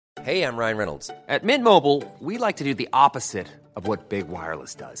Hey, I'm Ryan Reynolds. At Mint Mobile, we like to do the opposite of what Big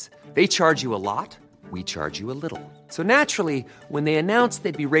Wireless does. They charge you a lot, we charge you a little. So naturally, when they announced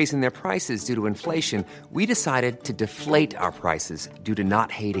they'd be raising their prices due to inflation, we decided to deflate our prices due to not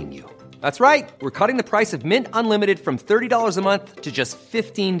hating you. That's right. We're cutting the price of Mint Unlimited from $30 a month to just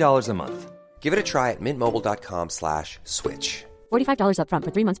 $15 a month. Give it a try at mintmobile.com/switch. $45 up front for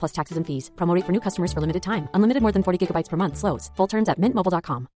 3 months plus taxes and fees. Promo rate for new customers for limited time. Unlimited more than 40 gigabytes per month. Slows full terms at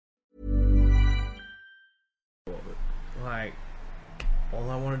mintmobile.com. Like, all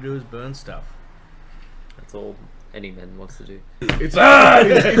I want to do is burn stuff. That's all any man wants to do. It's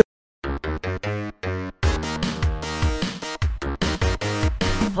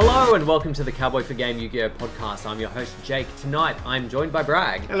Hello and welcome to the Cowboy for Game Yu-Gi-Oh! Podcast. I'm your host Jake. Tonight I'm joined by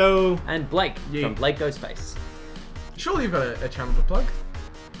Bragg. Hello. And Blake Yeah. from Blake Goes Space. Surely you've got a channel to plug.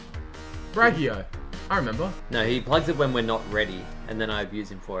 Braggio. I remember. No, he plugs it when we're not ready, and then I abuse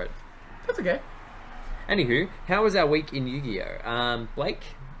him for it. That's okay. Anywho, how was our week in Yu-Gi-Oh? Blake,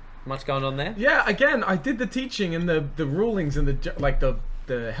 much going on there? Yeah, again, I did the teaching and the rulings and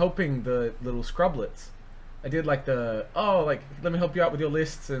the helping the little scrublets. I did let me help you out with your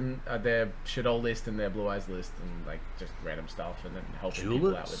lists and their Shadol list and their Blue Eyes list and like just random stuff and then helping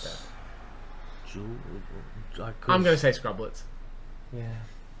people out with that. I'm gonna say scrublets. Yeah.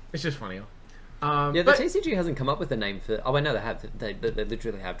 It's just funnier. The TCG hasn't come up with a name for... Oh, I know they have. They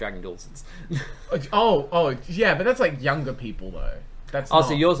literally have Dragon Dawsons. Yeah, but that's like younger people though. That's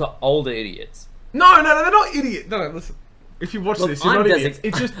So yours are older idiots. No, they're not idiots. No, listen. If you watch this, you're I'm not idiots.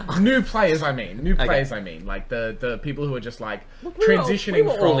 It's just new players. I mean, like the people who are just like transitioning we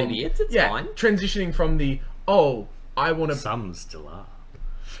were from all idiots. It's fine. Transitioning from the I want to. Some still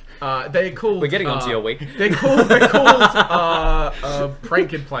are. They're called. We're getting onto your week. They're called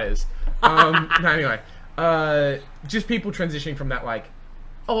pranked players. Anyway, just people transitioning from that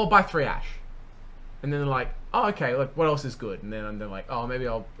I'll buy 3 Ash, and then they're like, oh okay, what else is good? And then they're like, oh maybe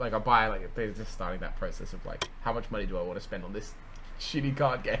I'll buy they're just starting that process of how much money do I want to spend on this shitty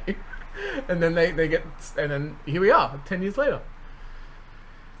card game, and then they get, and then here we are 10 years later.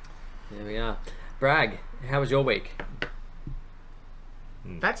 There we are. Bragg, how was your week?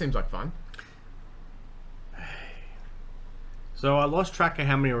 That seems like fun. So I lost track of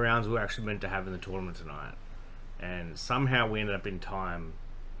how many rounds we were actually meant to have in the tournament tonight, and somehow we ended up in time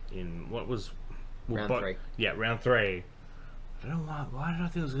in what was round 3. Yeah, round 3. I don't know why did I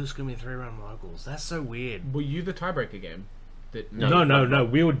think it was just going to be 3-round locals? That's so weird. Were you the tiebreaker game? No.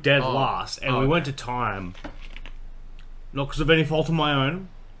 We were dead last, and we went to time. Not because of any fault of my own,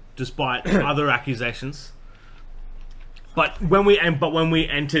 despite other accusations. But when we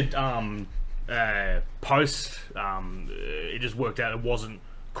entered post, it just worked out. It wasn't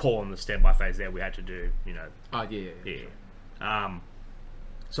calling the standby phase there. We had to do, yeah.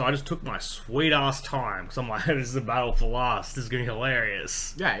 So I just took my sweet ass time because I'm like, this is a battle for last. This is going to be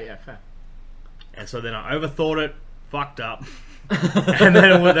hilarious. Yeah, fair. And so then I overthought it, fucked up, and then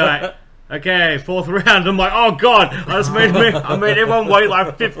it went like, okay, 4th round. I'm like, oh god, I made everyone wait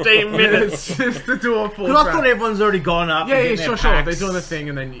 15 minutes just to do a 4th round. Because I thought everyone's already gone up. Yeah, sure. They're doing the thing,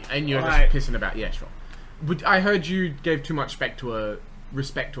 and you're just pissing about. Yeah, sure. But I heard you gave too much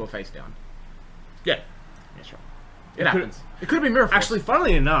respect to a face down. Yeah, sure. It happens. It could have been Mirror. Actually,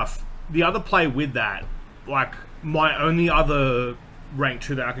 funnily enough, the other play with that, my only other rank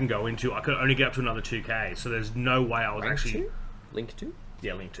 2 that I can go into, I could only get up to another 2k. So there's no way I was rank actually 2? Link 2?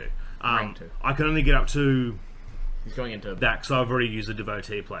 Yeah, Link 2. Rank 2. I can only get up to. He's going into that because I've already used the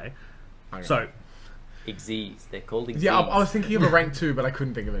devotee play. Okay. So. Xyz. They're called Xyz. Yeah, I was thinking of a rank 2, but I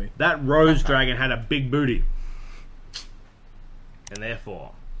couldn't think of any. That Rose Dragon had a big booty. And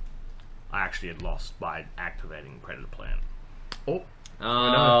therefore, I actually had lost by activating Predator Plan.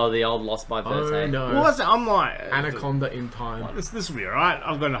 The old lost by Verte. Oh no. Well, I'm like... Anaconda in time. Well, this will be alright.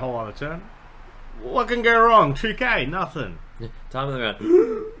 I've got a whole other turn. What can go wrong? 2k, nothing. Time of the round.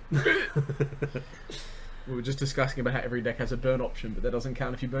 We were just discussing about how every deck has a burn option, but that doesn't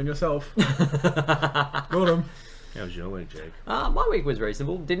count if you burn yourself. Got him. How was your week, Jake? My week was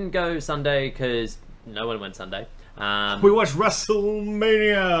reasonable. Didn't go Sunday because no one went Sunday. We watched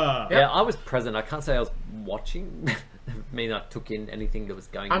WrestleMania! Yeah, I was present. I can't say I was watching. I mean, I took in anything that was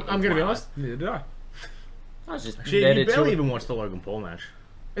going on. I'm going to be honest, neither did I. I was just actually, you barely even watched the Logan Paul match.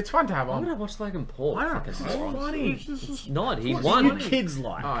 It's fun to have on. Why would I watch Logan Paul? I don't know. It's funny. It's not. He what won. What do kids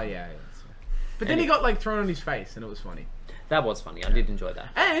like? Oh, yeah. But then he got thrown on his face, and it was funny. That was funny. I did enjoy that.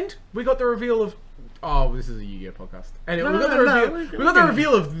 And we got the reveal of... Oh, this is a Yu-Gi-Oh podcast. And we got the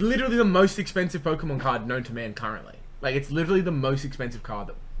reveal of literally the most expensive Pokemon card known to man currently. It's literally the most expensive card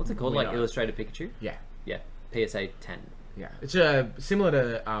that... What's it called? Illustrated Pikachu? Yeah. Yeah. PSA 10. Yeah, it's similar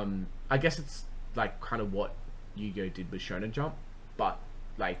to I guess it's like kind of what Yu-Gi-Oh did with Shonen Jump, but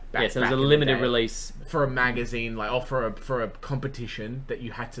like So it was back a in the limited day, release. for a magazine, like, or for a competition that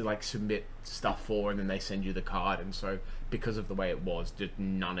you had to like submit stuff for, and then they send you the card. And so because of the way it was, just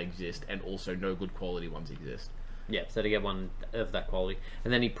none exist, and also no good quality ones exist. Yeah, so to get one of that quality,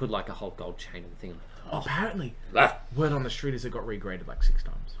 and then he put like a whole gold chain and thing. Apparently, Ah. word on the street is it got regraded like 6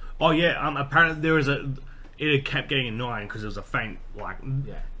 times. Oh yeah, apparently there was it kept getting annoying because there was a faint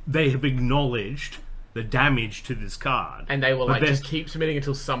Yeah. they have acknowledged the damage to this card, And they will But like then- just keep submitting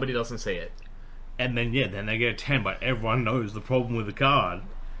until somebody doesn't see it. and then then they get a 10, but everyone knows the problem with the card.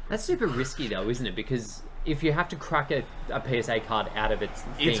 That's super risky though, isn't it? Because if you have to crack a PSA card out of its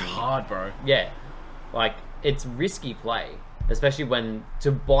thing, It's hard, bro. Yeah, like it's risky play, especially when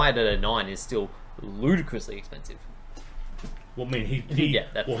to buy it at a 9 is still ludicrously expensive. Well, I mean, he Yeah,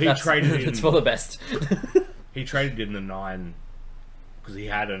 he traded in it's for the best. he traded in the 9 because he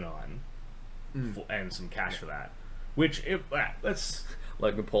had a 9 and some cash for that. Which let's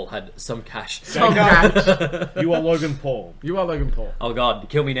Logan Paul had some cash. Some cash. you are Logan Paul. You are Logan Paul. Oh god,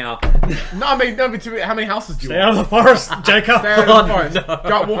 kill me now. No, I mean, how many houses do you Stay want? out of the forest, Jacob. Stay out of the forest.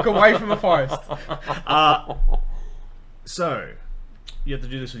 Don't walk away from the forest. So, you have to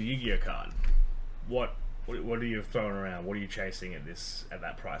do this with a Yu-Gi-Oh card. What are you throwing around? What are you chasing at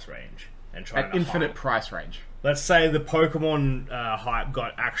that price range? And trying At to infinite hype? price range. Let's say the Pokemon hype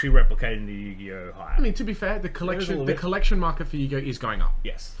got actually replicated in the Yu-Gi-Oh hype. I mean, to be fair, the collection market for Yu-Gi-Oh is going up.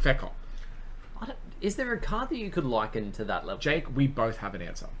 Yes. Fair cop. Is there a card that you could liken to that level? Jake, we both have an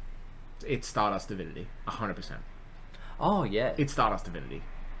answer. It's Stardust Divinity. 100%. Oh yeah. It's Stardust Divinity.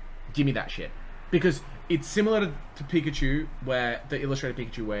 Give me that shit. Because it's similar to Pikachu, where the illustrated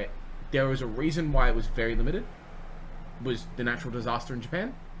Pikachu, where there was a reason why it was very limited. Was the natural disaster in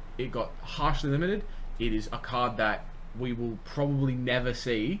Japan. It got harshly limited. It is a card that we will probably never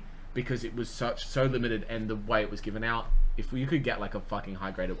see because it was so limited, and the way it was given out. If you could get like a fucking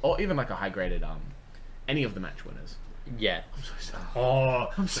high graded, or even like a high graded, any of the match winners. Yeah. Oh,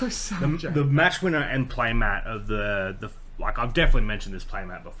 I'm so sad. Jake. the match winner and playmat of the like I've definitely mentioned this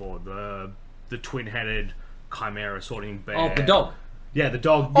playmat before. The twin-headed chimera sorting bear. Oh, the dog. Yeah, the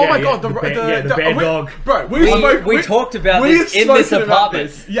dog. Oh yeah, my yeah, god, the bear dog. Bro, We talked about this in this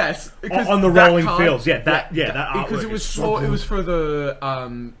apartment. Yes, because On the that rolling card- fields. Yeah, that because artwork it was is so for good. it was for the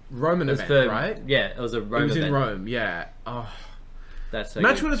Roman It was event, for, right? Yeah, it was a Rome It was in event. Rome, yeah. Oh. That's so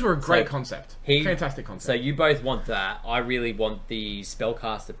Match good. winners were a great So concept. he- Fantastic concept. So you both want that. I really want the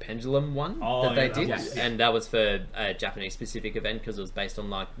Spellcaster Pendulum one Oh, that they yeah, did, that was- and that was for a Japanese specific event because it was based on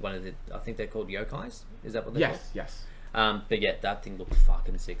like one of the. I think they're called yokais. Is that what they're yes. called? But yeah, that thing looked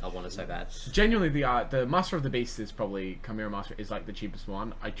fucking sick. I want it so bad. Genuinely, the Master of the Beast is probably Chimera Master is like the cheapest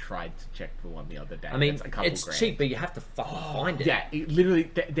one. I tried to check for one the other day. I mean, it's a couple it's grand. cheap, but you have to fucking find it. Yeah, literally,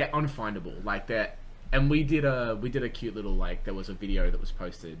 they're unfindable. Like they're, and we did a cute little like there was a video that was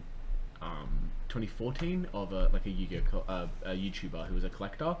posted, 2014 of a Yu-Gi-Oh a YouTuber who was a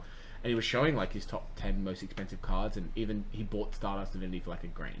collector, and he was showing like his top 10 most expensive cards, and even he bought Stardust Divinity for like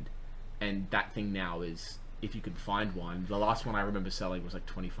 $1,000, and that thing now is, if you could find one, the last one I remember selling was like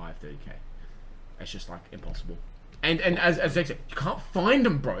 25-30k. It's just like impossible. And as Jake said, you can't find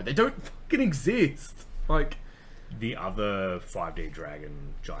them, bro. They don't fucking exist. Like, the other 5D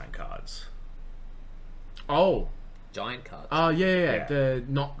Dragon giant cards. oh. Giant cards. Oh yeah. Yeah. The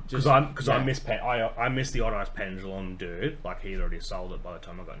not just Because yeah. I missed the Odd Eyes Pendulum dude. Like he'd already sold it by the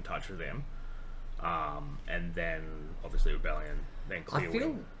time I got in touch with him. And then obviously Rebellion, then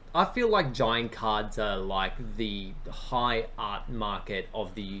Clearwing. I feel like giant cards are like the high art market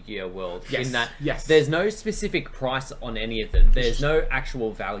of the Yu-Gi-Oh world. Yes, In that yes. there's no specific price on any of them. There's no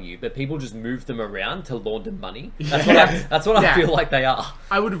actual value, but people just move them around to launder money. That's what I Yeah. feel like they are.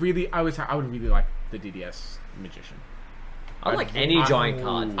 I would really like the DDS Magician. I like any giant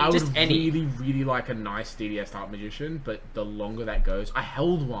card. I Just would any. really like a nice DDS Art Magician, but the longer that goes, I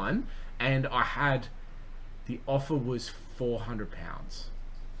held one and I had the offer was £400,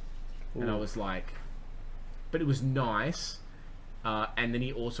 and I was like, but it was nice. And then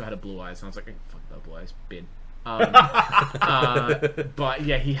he also had a Blue Eyes, and I was like, fuck that Blue Eyes bid. But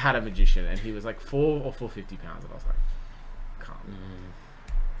yeah, he had a Magician, and he was like £4 or £450, and I was like, can't.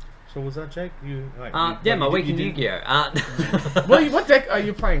 So was that Jake? Yeah, my week in Yu-Gi-Oh. What deck are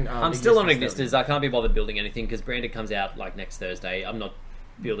you playing? I'm still on Existence Ignistas. I can't be bothered building anything because Branded comes out like next Thursday. I'm not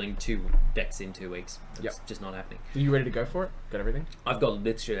building 2 decks in 2 weeks. It's just not happening. Are you ready to go for it? Got everything? I've got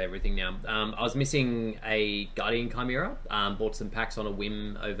literally everything now. I was missing a Guardian Chimera. Bought some packs on a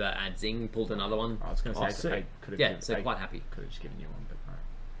whim over at Zing. Pulled another one. I was going to say, sick. I could have Yeah, so quite happy. Could have just given you one, but alright.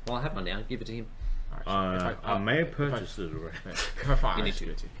 Well, I have one now. Give it to him. Alright, I may have purchased it already. If I find, You I need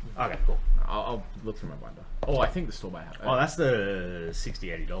should to. do it. Okay, cool. I'll look through my binder. Oh, I think the store might have it. Oh, that's the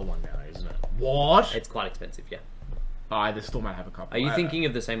 $60-$80 one now, isn't it? What? It's quite expensive, yeah. The store might have a couple. Are you thinking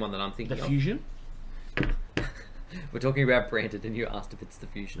of the same one that I'm thinking the of? Fusion? We're talking about branded, and you asked if it's the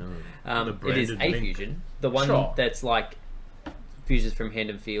Fusion. It is a branded link. Fusion. The one Sure. that's like fuses from Hand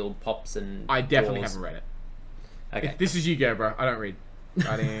and Field, pops and I definitely draws. haven't read it. Okay. This is you go, bro. I don't read.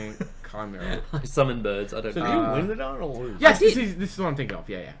 Writing Chimera. I summon birds. I don't So know. did you win it on or lose? Yes, did. this is what I'm thinking of.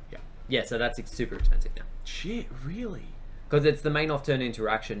 Yeah. Yeah, so that's super expensive now. Shit, really? Because it's the main off-turn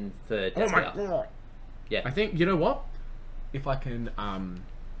interaction for Oh my Despia. god. Yeah. I think, you know what? If I can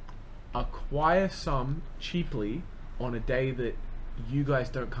acquire some cheaply on a day that you guys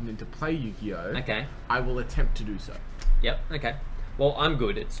don't come in to play Yu-Gi-Oh! Okay. I will attempt to do so. Yep. Okay. Well, I'm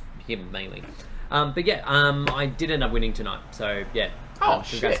good. It's him mainly. But yeah, I did end up winning tonight. So yeah. Oh,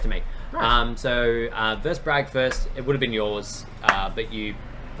 congrats shit. to me. Nice. So versus Bragg first. It would have been yours, but you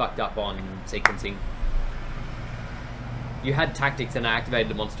fucked up on sequencing. You had tactics, and I activated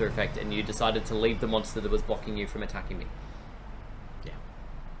the monster effect, and you decided to leave the monster that was blocking you from attacking me. Yeah.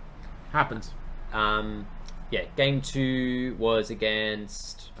 Happens. Yeah. Game 2 was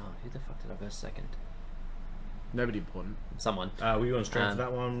against. Oh, who the fuck did I verse second? Nobody important. Someone. Were you on stream for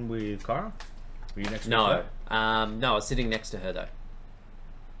that one with Kara? Were you next to No. her? No, I was sitting next to her though.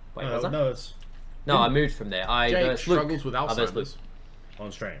 Wait, was I? No, it's No, I moved from there. I Jake versed Luke. struggles with I versed Luke. Alzheimer's.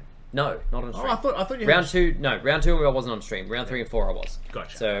 on stream. No, not on Oh, stream. I thought you round had... 2, no, round 2 I wasn't on stream. Round 3 and 4 I was.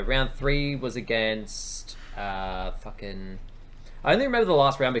 Gotcha. So round 3 was against fucking. I only remember the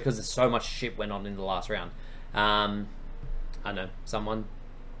last round because there's so much shit went on in the last round. I don't know, someone.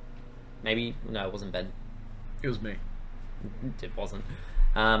 Maybe no, it wasn't Ben. It was me. It wasn't.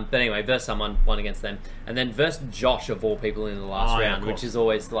 But anyway, verse someone, won against them, and then verse Josh of all people in the last Oh, yeah, round, of which course. is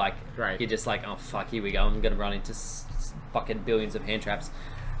always like Great. you're just like, oh fuck, here we go. I'm gonna run into fucking billions of hand traps.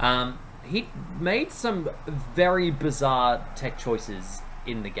 He made some very bizarre tech choices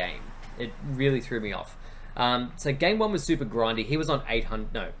in the game. It really threw me off. So game 1 was super grindy. He was on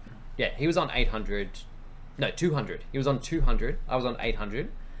 800. No, yeah, he was on 800. No, 200. He was on 200. I was on 800,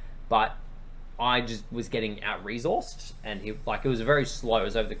 but I just was getting out-resourced, and he it was very slow. It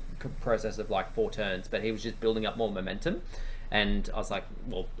was over the process of like 4 turns, but he was just building up more momentum, and I was like,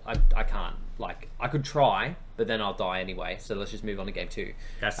 well, I can't. Like, I could try, but then I'll die anyway, so let's just move on to game 2.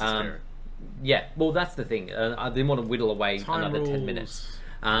 That's the spirit. Yeah, well, that's the thing. I didn't want to whittle away Time another 10 rules. minutes.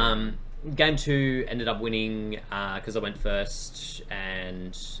 Game 2 ended up winning because I went first,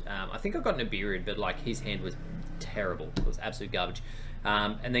 and I think I got Nibiru, but like his hand was terrible. It was absolute garbage.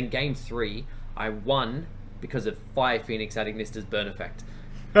 And then game 3, I won because of Fire Phoenix adding Ignista's burn effect.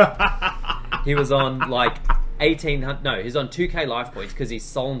 He was on like 1800. No, he's on 2k life points because he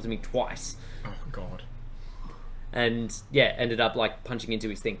solmed me twice. Oh god. And yeah, ended up like punching into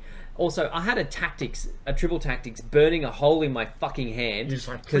his thing. Also, I had a triple tactics, burning a hole in my fucking hand. You're just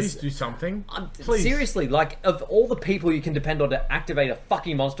like, please do something. Please. Seriously, like, of all the people you can depend on to activate a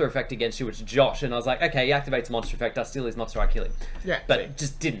fucking monster effect against you, it's Josh. And I was like, okay, he activates a monster effect, I steal his monster, I kill him. Yeah, But see. it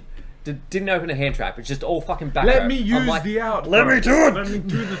just didn't. Didn't open a hand trap. It's just all fucking back Let row. me I'm use like- the out. Let bro. me do it! Let me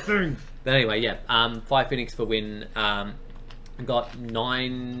do the thing. But anyway, yeah. Fire Phoenix for win. Got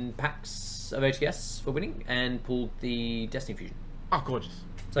 9 packs of OTS for winning and pulled the Destiny Fusion. Oh, gorgeous.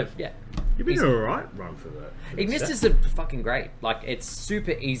 So, yeah. You've been Easy. an alright run for that. Ignista's fucking great. Like, it's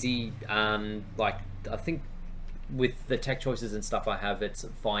super easy. Like, I think with the tech choices and stuff I have, it's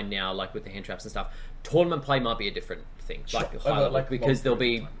fine now, like with the hand traps and stuff. Tournament play might be a different thing. Like, high level, like because there'll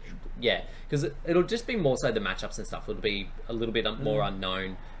be... long time, sure. Yeah, because it'll just be more so the matchups and stuff. It'll be a little bit more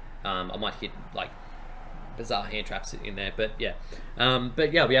unknown. I might hit, like, bizarre hand traps in there, but yeah.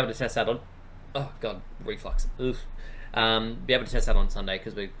 But yeah, I'll be able to test that on... Oh, God, reflux. Oof. Be able to test that on Sunday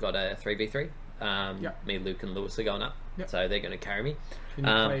because we've got a 3v3. Me, Luke, and Lewis are going up, Yep. so they're going to carry me. Can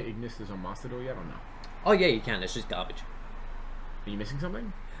you play Ignistas on Master Duel yet or no? Oh yeah, you can. It's just garbage. Are you missing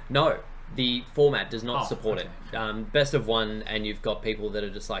something? No, the format does not Oh, support okay. it. Best of one, and you've got people that are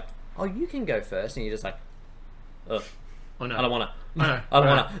just like, "Oh, you can go first," and you're just like, "Ugh, Oh no. I don't want to. No, I don't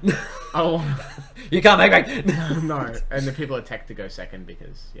no. want to. Oh You can't make me." no. And the people are tech to go second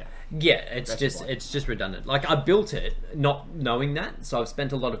because Yeah, it's Best of one. it's just redundant. Like, I built it not knowing that, so I've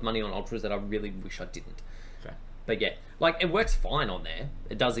spent a lot of money on ultras that I really wish I didn't. fair. But yeah, like, it works fine on there.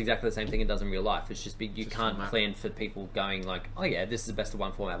 It does exactly the same thing it does in real life. It's just you can't format. plan for people going like, "Oh yeah, this is the best of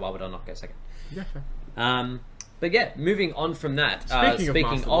one format. Why would I not go second?" Yeah, fair. But yeah, moving on from that. Speaking of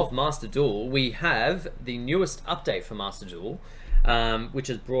Master Duel. Master Duel, we have the newest update for Master Duel. which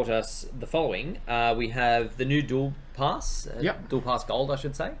has brought us the following. We have the new Dual Pass. Yep. Dual Pass Gold, I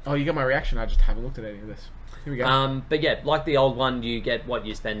should say. Oh, you got my reaction. I just haven't looked at any of this. Here we go. But yeah, like the old one, you get what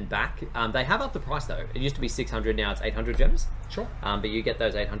you spend back. They have upped the price though. It used to be 600, now it's 800 gems. Sure. But you get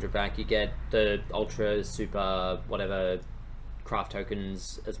those 800 back. You get the Ultra, Super, whatever craft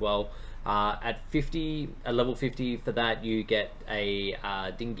tokens as well. At 50, at level 50 for that, you get a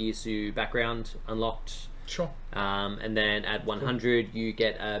Dingirsu background unlocked. Sure. And then at 100, you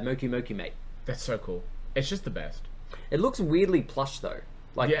get a Moku Moku Mate. That's so cool. It's just the best. It looks weirdly plush though.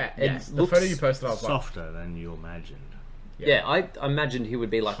 Like, Yeah, it yes. The looks photo you posted, I was like, Softer than you imagined. Yeah, I imagined he would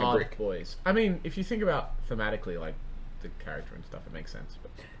be like a hard brick. boys. I mean, if you think about thematically, like the character and stuff, it makes sense.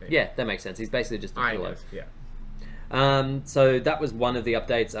 But Yeah, that makes sense. He's basically just a I pillow. know. Yeah. So that was one of the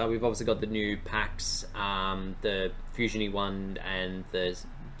updates. We've obviously got the new packs, the Fusion-y one and the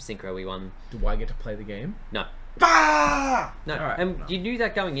Synchro-y one. Do I get to play the game? No. Ah! No, Alright. and you knew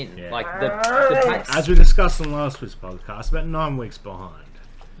that going in. Yeah. Like, the packs... As we discussed on last week's podcast, about 9 weeks behind.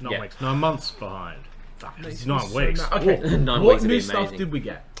 Not Yeah. weeks, 9 months behind. Fuck, it's 9 So weeks. Okay. 9 What weeks would new be stuff amazing. did we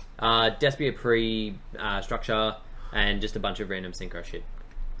get? Despia Pre structure and just a bunch of random synchro shit.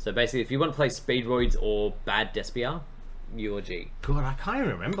 So basically, if you want to play Speedroids or bad Despia, you're G. God, I can't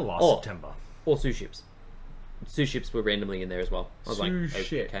even remember last Oh. September. Or Sue Ships. Sue Ships were randomly in there as well. I was Sue like,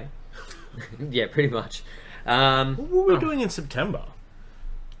 shit. okay. Yeah, pretty much. What were we doing in September?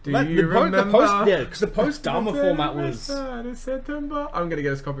 Do Like, you remember? because the post Dharma format was. September. I'm gonna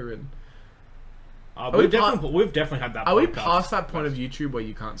get us copywritten. We've we definitely had that. Are we podcast. past that point of YouTube where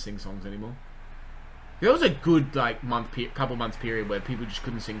you can't sing songs anymore? There was a good like couple months period where people just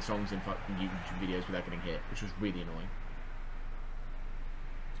couldn't sing songs in fucking YouTube videos without getting hit, which was really annoying.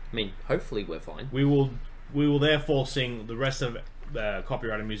 I mean, hopefully we're fine. We will therefore sing the rest of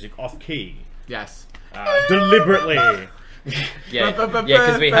copyrighted music off key, Yes. deliberately. Yeah,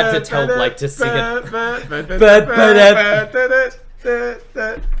 because we had to tell Blake to sing it.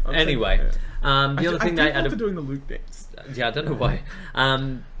 Anyway, the other thing they I added... to doing the loop dance. Yeah, I don't know why.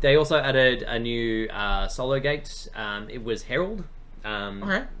 They also added a new solo gate. It was Herald.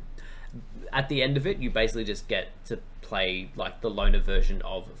 Okay. At the end of it, you basically just get to play like the loner version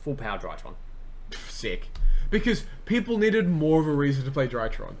of Full Power Drytron. Sick. Because people needed more of a reason to play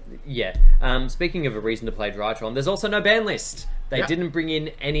Drytron. Yeah. Speaking of a reason to play Drytron, there's also no ban list. They Yeah. didn't bring in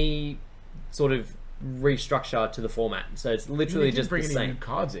any sort of restructure to the format, so it's literally They didn't just bring the any same. new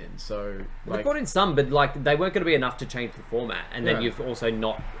cards in, so They like, brought in some, but like they weren't going to be enough to change the format, and then Yeah. you've also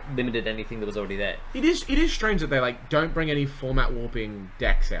not limited anything that was already there. it is strange that they like don't bring any format warping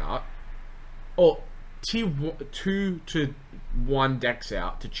decks out, or tier 2 to 1 decks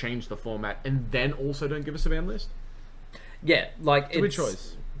out to change the format, and then also don't give us a ban list. Yeah, like It's a weird it's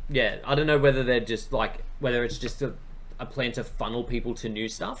choice. Yeah, I don't know whether they're just like whether it's just a plan to funnel people to new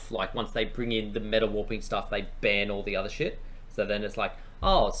stuff. Like once they bring in the meta warping stuff, they ban all the other shit. So then it's like,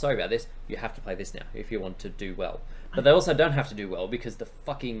 oh, sorry about this. You have to play this now if you want to do well. But they also don't have to do well because the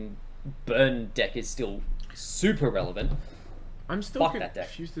fucking burn deck is still super relevant. I'm still Fuck that deck.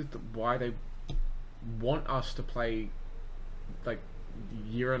 confused as to why they want us to play like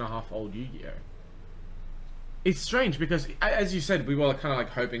year and a half old Yu-Gi-Oh. It's strange because, as you said, we were kind of like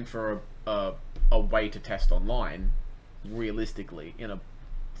hoping for a way to test online, realistically, in a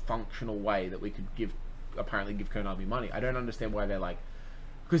functional way that we could apparently give Konami money. I don't understand why they're like,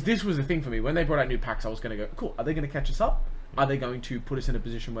 because this was the thing for me when they brought out new packs. I was going to go, cool. Are they going to catch us up? Are they going to put us in a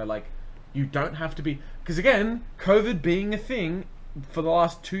position where like you don't have to be? Because again, COVID being a thing for the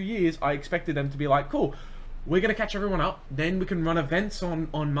last 2 years, I expected them to be like, cool. We're gonna catch everyone up. Then we can run events on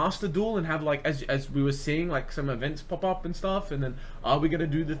Master Duel and have like as we were seeing like some events pop up and stuff. And then are we gonna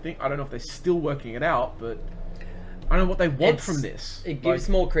do the thing? I don't know if they're still working it out, but I don't know what they want from this. It gives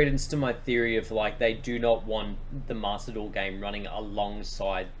more credence to my theory of like they do not want the Master Duel game running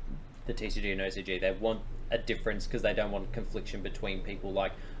alongside the TCG and OCG. They want a difference because they don't want confliction between people.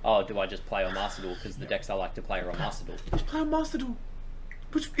 Like, oh, do I just play on Master Duel because the decks I like to play are on Master Duel? Just play on Master Duel,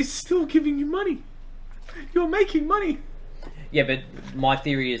 which is still giving you money. You're making money. Yeah, but my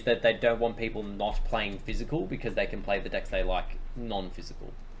theory is that they don't want people not playing physical because they can play the decks they like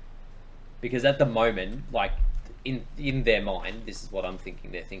non-physical. Because at the moment, like in their mind, this is what I'm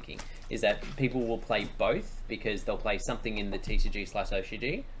thinking they're thinking, is that people will play both because they'll play something in the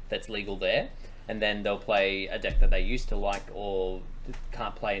TCG/OCG that's legal there, and then they'll play a deck that they used to like or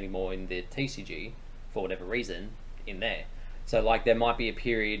can't play anymore in the TCG for whatever reason in there. So like there might be a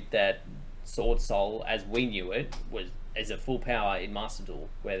period that Sword Soul, as we knew it, is a full power in Master Duel,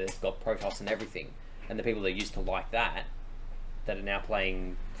 where it's got Protoss and everything, and the people that used to like that are now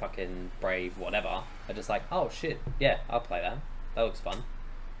playing fucking Brave whatever, are just like, oh shit, yeah, I'll play that. That looks fun.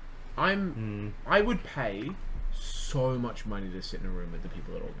 I would pay so much money to sit in a room with the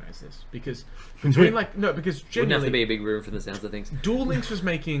people that organize this, because between because Wouldn't have genuinely to be a big room from the sounds of things. Duel Links was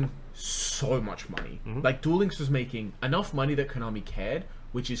making so much money. Like, Duel Links was making enough money that Konami cared,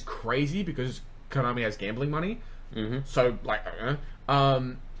 which is crazy because Konami has gambling money. So, like,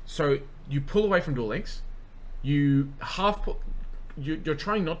 so you pull away from Duel Links, you're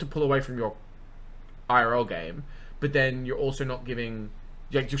trying not to pull away from your IRL game, but then you're also not giving...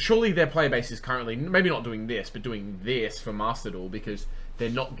 surely their player base is currently maybe not doing this, but doing this for Master Duel, because they're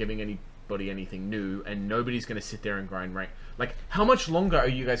not giving anybody anything new, and nobody's going to sit there and grind rank. Like, how much longer are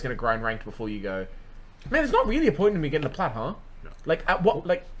you guys going to grind ranked before you go, man, it's not really a point in me getting the plat, huh? No. Like, at what,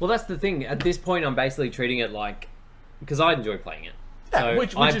 like... Well, that's the thing. At this point, I'm basically treating it like... Because I enjoy playing it. Yeah, So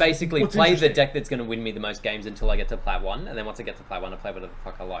which I is basically what's play the interesting. deck that's going to win me the most games until I get to plat 1, and then once I get to plat 1, I play whatever the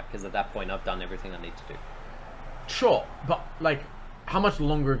fuck I like, because at that point, I've done everything I need to do. Sure, but, like, how much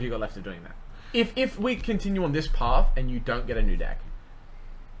longer have you got left of doing that? If we continue on this path and you don't get a new deck,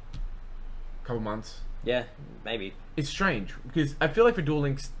 couple months, Yeah, maybe. it's strange, because I feel like for Duel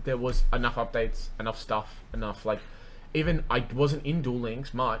Links there was enough updates, enough stuff, enough, like, even I wasn't in Duel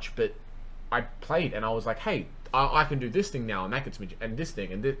Links much, but I played and I was like, hey, I can do this thing now, and that gets me, and this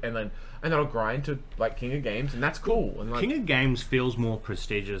thing, and then I'll grind to, like, King of Games, and that's cool. And, like, King of Games feels more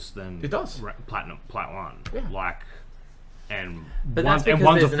prestigious than It does. Plat 1. Yeah. Like, and But one's that's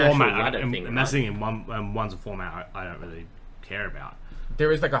because a there's an actual format, ladder and, thing, and that's right? the thing. One's a format I don't really care about.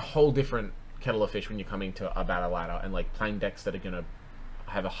 there is, like, a whole different kettle of fish when you're coming to a battle ladder, and, like, playing decks that are gonna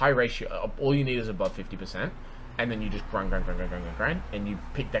have a high ratio. All you need is above 50%, and then you just grind, and you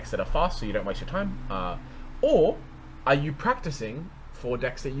pick decks that are fast so you don't waste your time. Or are you practicing for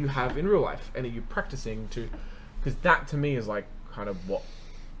decks that you have in real life, and are you practicing to... Because that, to me, is, like, kind of what...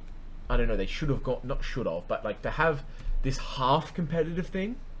 I don't know, they should have got... Not should have, but, like, to have this half-competitive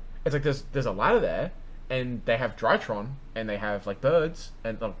thing. It's like there's a ladder there, and they have Drytron, and they have, like, birds,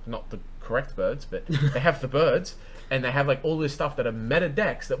 and not the correct birds, but they have the birds, and they have, like, all this stuff that are meta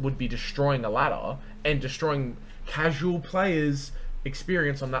decks that would be destroying a ladder and destroying casual players'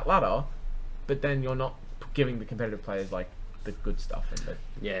 experience on that ladder, but then you're not giving the competitive players, like, the good stuff. And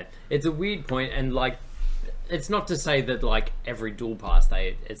Yeah, it's a weird point, and, like, it's not to say that, like, every dual pass,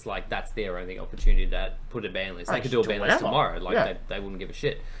 it's like that's their only opportunity to put a ban list. They could do a ban list tomorrow, like, they wouldn't give a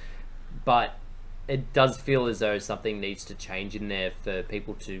shit. But it does feel as though something needs to change in there for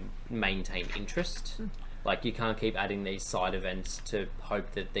people to maintain interest. Like, you can't keep adding these side events to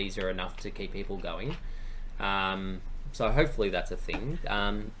hope that these are enough to keep people going. So hopefully that's a thing.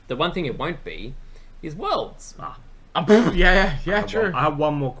 The one thing it won't be is Worlds. yeah, true. I have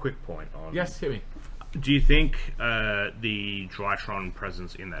one more quick point on. Yes, hit me. Do you think the Drytron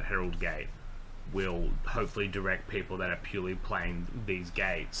presence in that Herald Gate will hopefully direct people that are purely playing these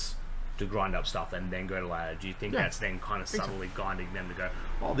gates to grind up stuff and then go to ladder? Do you think that's then kind of subtly guiding them to go,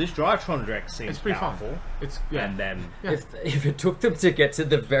 oh, this Drytron deck seems It's pretty powerful. fun. It's And then If it took them to get to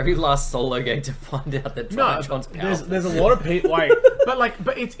the very last solo gate to find out that Drytron's powerful. there's a lot of people like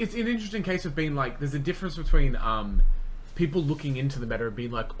but it's an interesting case of being like, there's a difference between people looking into the meta and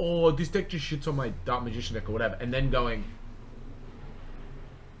being like, oh, this deck just shits on my Dark Magician deck or whatever, and then going,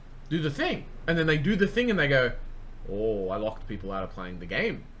 do the thing, and then they do the thing and they go, oh, I locked people out of playing the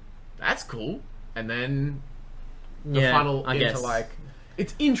game. That's cool. And then the funnel I into guess. like,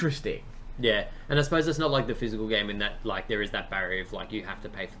 it's interesting. Yeah, and I suppose it's not like the physical game in that, like, there is that barrier of, like, you have to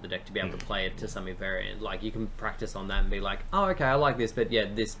pay for the deck to be able to play it to some variant. Like, you can practice on that and be like, oh, okay, I like this, but yeah,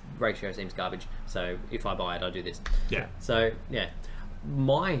 this ratio seems garbage, so if I buy it, I'll do this. yeah. So, yeah.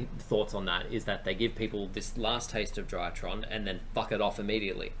 My thoughts on that is that they give people this last taste of Drytron and then fuck it off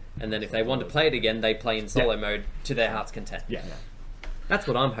immediately. And then if they want to play it again, they play in solo mode to their heart's content. Yeah. That's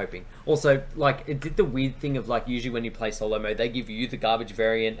what I'm hoping. Also, like, it did the weird thing of, like, usually when you play solo mode, they give you the garbage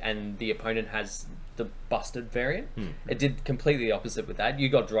variant and the opponent has the busted variant. It did completely the opposite with that. You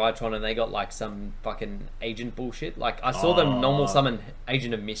got Drytron and they got, like, some fucking agent bullshit. Like, I saw them normal summon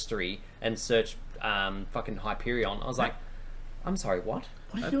Agent of Mystery and search fucking Hyperion. I was like, I'm sorry, what?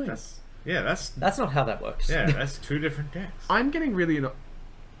 What are you doing? That's not how that works. That's two different decks. I'm getting really...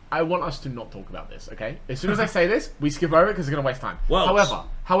 I want us to not talk about this, okay? As soon as I say this, we skip over it because it's going to waste time. Well,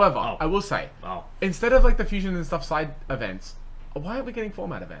 However, oh. I will say, Oh. instead of, like, the Fusion and stuff side events, why are we getting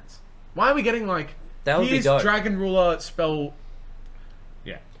format events? Why are we getting, like, That would be here's dope. Dragon Ruler spell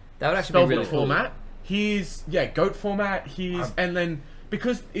Yeah. That would actually be spellbook really cool. format? Here's, goat format, and then,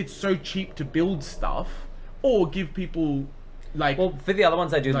 because it's so cheap to build stuff, or give people, like... Well, for the other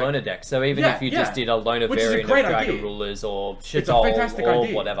ones, they do Like- loner decks. So even Yeah, if you yeah. just did a loner Which is a variant great of Dragon idea. Rulers or It's a Shitol fantastic or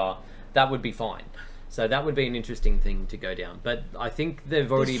idea. whatever, that would be fine. So that would be an interesting thing to go down. But I think they've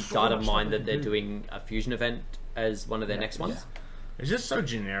already so data much mined stuff that they they're can do. doing a fusion event as one of their next ones. It's just so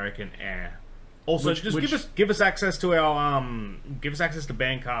generic and Also, Which- give us access to our give us access to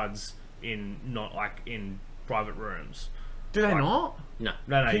band cards in private rooms. Do they not? No.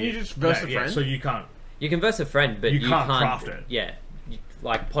 No, Can you just verse a friend? so you can't. You can verse a friend, but You you can't can't craft it. Yeah.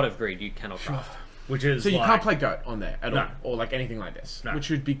 Like Pot of Greed, you cannot craft. Which is So you like, can't play Goat on there at No. all, or like anything like this, No. which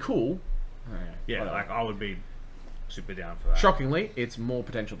would be cool. Yeah, Whatever. like I would be super down for that. Shockingly, it's more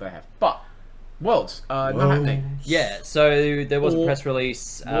potential they have. But Worlds, not happening. Yeah, so there was a Or press release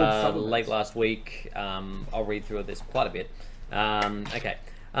supplements. late last week. I'll read through this quite a bit. Okay.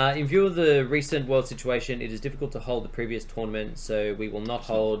 In view of the recent world situation, it is difficult to hold the previous tournament, so we will not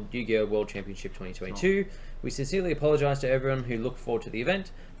hold Yu-Gi-Oh! World Championship 2022. We sincerely apologise to everyone who looked forward to the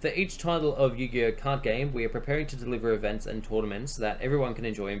event. For each title of Yu-Gi-Oh! Card game, we are preparing to deliver events and tournaments that everyone can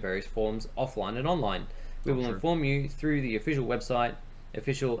enjoy in various forms, offline and online. We will inform you through the official website,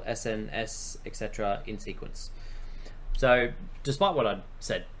 official SNS, etc. in sequence. So, despite what I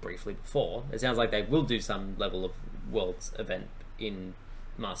said briefly before, it sounds like they will do some level of Worlds event in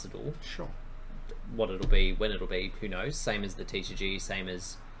Master Duel. Sure. What it'll be, when it'll be, who knows? Same as the TCG, same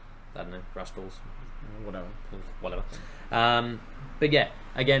as, I don't know, Rush Duels, Whatever. but yeah,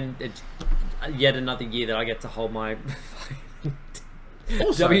 again, it's yet another year that I get to hold my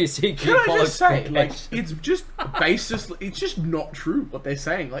Also, WCQ can I follow just say, page. like, it's just it's just not true what they're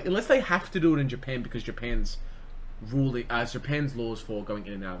saying. Like, unless they have to do it in Japan because Japan's laws for going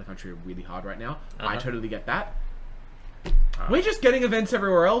in and out of the country are really hard right now. I totally get that. We're just getting events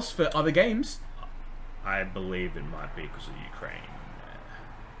everywhere else for other games. I believe it might be because of Ukraine.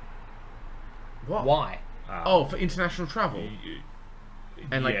 What? Why? Oh, for international travel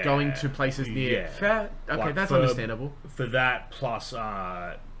and like Yeah. going to places near. Yeah. Fair. Okay, Like, that's for- understandable. For that, plus,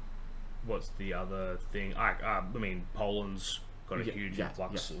 what's the other thing? I mean, Poland's got a huge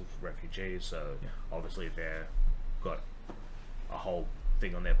influx of refugees, so obviously they've got a whole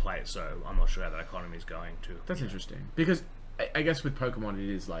thing on their plate. So I'm not sure how that economy is going to. That's interesting because I guess with Pokemon it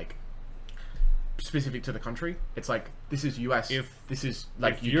is like specific to the country. It's like this is US. This is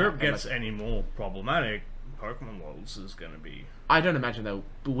like If UK, Europe and, gets like, any more problematic, Pokemon Worlds is going to be. I don't imagine they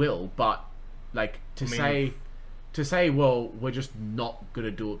will, but like to say, well, we're just not gonna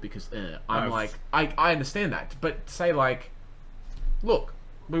do it because I'm No, like, I understand that, but say like, look,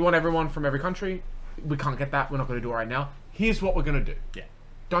 we want everyone from every country. We can't get that. We're not gonna do it right now. Here's what we're gonna do. Yeah.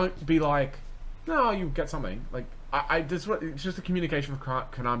 Don't be like, no, you get something. Like, this what it's just the communication with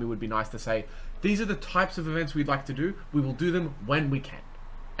Konami would be nice to say. These are the types of events we'd like to do. We will do them when we can,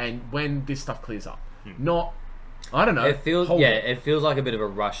 and when this stuff clears up. Not, I don't know. It feels hold on. it feels like a bit of a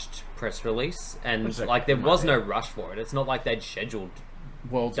rushed press release, and It's like- like there it might was be. no rush for it. It's not like they'd scheduled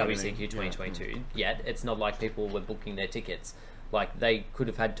World's WCQ opening. 2022 yet. It's not like people were booking their tickets. Like they could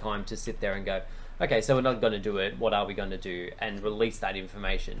have had time to sit there and go, okay, so we're not going to do it. What are we going to do? And release that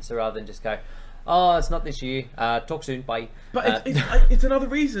information. So rather than just go, oh, it's not this year. Talk soon. Bye. But it's another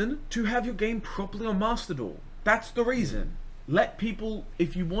reason to have your game properly on Master Duel. That's the reason. Let people,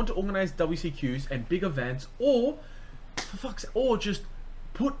 if you want to organize WCQs and big events, or for fuck's sake, or just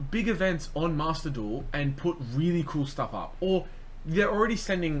put big events on Master Duel and put really cool stuff up. Or they're already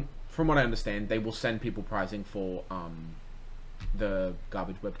sending, from what I understand, they will send people pricing for the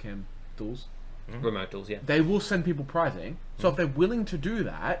garbage webcam duels. remote duels, yeah. They will send people prizing. So if they're willing to do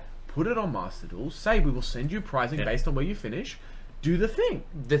that, put it on Master Duel. Say we will send you prizing based on where you finish. Do the thing.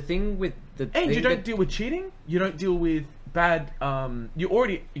 The thing with the And thing you don't that- deal with cheating. You don't deal with bad.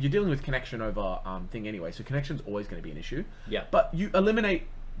 You're dealing with connection over thing anyway. So connection's always going to be an issue. Yeah. But you eliminate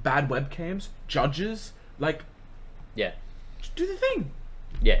bad webcams, judges. Like, yeah. just do the thing.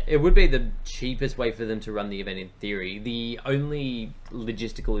 Yeah, it would be the cheapest way for them to run the event in theory. The only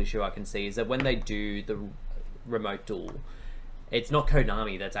logistical issue I can see is that when they do the remote duel, it's not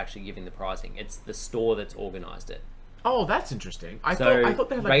Konami that's actually giving the pricing. It's the store that's organised it. Oh, that's interesting. I So, thought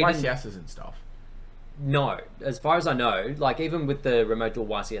they had like Raiden- YCSs and stuff. No, as far as I know, like even with the remote duel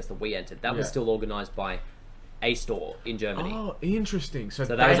YCS that we entered, that was Yeah. still organised by a store in Germany. Oh, interesting. So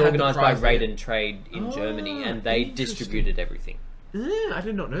So they that was had the organised by pricing. Raiden Trade in Germany, and they interesting. distributed everything. I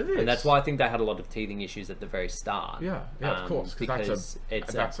did not know this. And that's why I think they had a lot of teething issues at the very start. Yeah, of course, because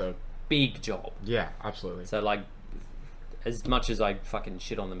it's a big job. yeah, absolutely. So like, as much as I fucking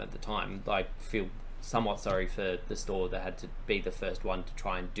shit on them at the time, I feel somewhat sorry for the store that had to be the first one to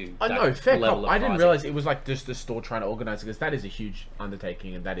try and do. I that know, fair level cop. of I didn't pricing. realize it was like just the store trying to organize it, because that is a huge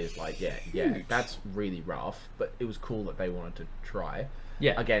undertaking, and that is like, yeah, Huge. that's really rough. But it was cool that they wanted to try.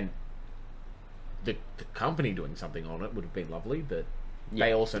 Yeah. Again, the company doing something on it would have been lovely, but Yeah.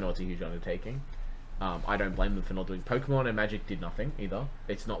 they also know it's a huge undertaking. I don't blame them for not doing. Pokemon and Magic did nothing either.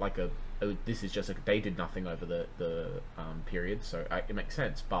 It's not like this is just like they did nothing over the period, so it makes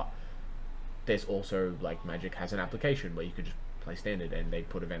sense. But there's also like Magic has an application where you could just play standard and they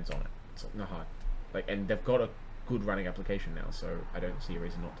put events on it. It's not hard. Like, and they've got a good running application now, so I don't see a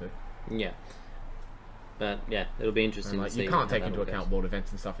reason not to. Yeah. But yeah, it'll be interesting. And, like, to see you can't how take that into all account goes. world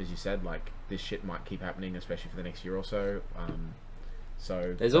events and stuff, as you said. Like, this shit might keep happening, especially for the next year or so.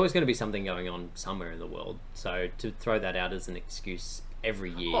 So There's always going to be something going on somewhere in the world. So to throw that out as an excuse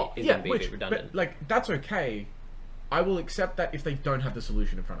every year is going to be a bit redundant. But, like, that's okay. I will accept that if they don't have the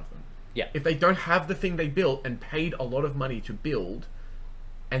solution in front of them. Yeah. If they don't have the thing they built and paid a lot of money to build,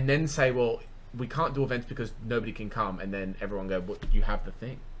 and then say, well, we can't do events because nobody can come, and then everyone go, well, you have the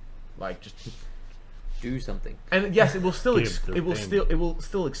thing. Like, just Do something. and yes, it will still Give the thing. it will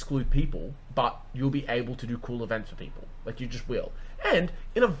still exclude people, but you'll be able to do cool events for people. Like, you just will. And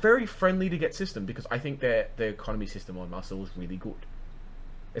in a very friendly to get system, because I think their economy system on Master was really good.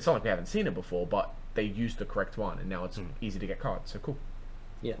 It's not like we haven't seen it before, but they used the correct one, and now it's easy to get cards. So cool.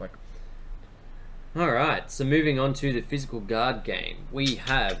 Yeah. Like, Alright, so moving on to the physical guard game, we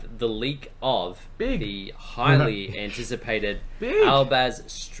have the leak of Big. the highly anticipated Big. Albaz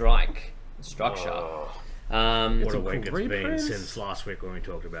structure. What a cool week it's been reprints. since last week when we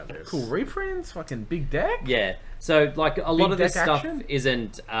talked about this. cool reprints, fucking big deck. Yeah, so like a lot of this deck stuff action?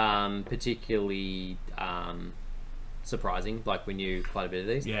 isn't particularly surprising. Like we knew quite a bit of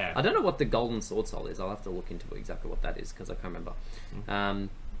these. Yeah. I don't know what the Golden Sword Soul is. I'll have to look into exactly what that is because I can't remember.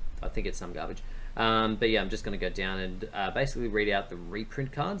 I think it's some garbage. But yeah, I'm just going to go down and basically read out the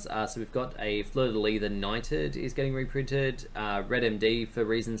reprint cards. So we've got a Fleur-de-Lis the Knighted is getting reprinted. Red MD for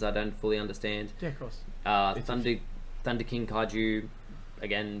reasons I don't fully understand. Yeah, of course. Thunder King Kaiju,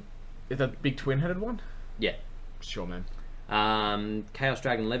 again, Is that the big twin-headed one? yeah. Sure, man. Chaos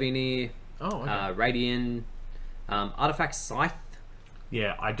Dragon Levineer, Oh, okay. Radiant, Artifact Scythe.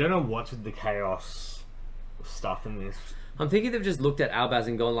 Yeah, I don't know what's with the chaos stuff in this. I'm thinking they've just looked at Albaz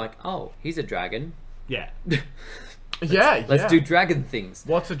and gone like, oh, he's a dragon. Yeah. Let's do dragon things.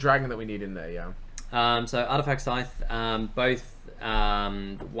 What's a dragon that we need in there? Yeah. So Artifact Scythe, both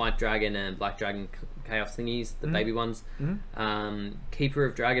White Dragon and Black Dragon Chaos thingies, the baby ones. Keeper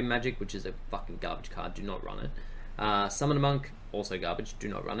of Dragon Magic, which is a fucking garbage card. Do not run it. Summoner Monk, also garbage. Do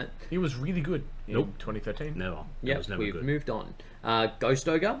not run it. He was really good in Nope. 2013. Never. It Yep, was never we've good. moved on. Ghost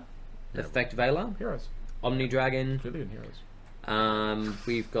Ogre, Effect Veiler, Heroes. Omni Dragon. Really good heroes.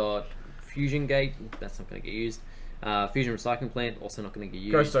 We've got Fusion Gate. That's not going to get used. Fusion Recycling Plant, also not going to get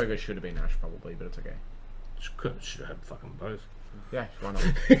used. Ghost Ogre should have been Ash probably, but it's okay. Should have had fucking both. Yeah, why not?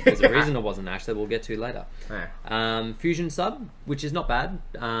 There's a reason it wasn't Ash that we'll get to later. Yeah. Fusion Sub, which is not bad.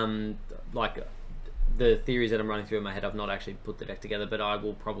 Like the theories that I'm running through in my head, I've not actually put the deck together, but I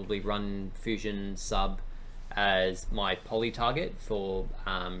will probably run Fusion Sub as my poly target for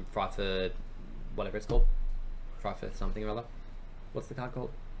Fryfor, whatever it's called. Fryfor something or other. What's the card called?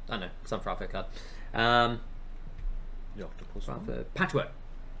 I don't know, some Fryfor card. The octopus one. Fryfor Patchwork.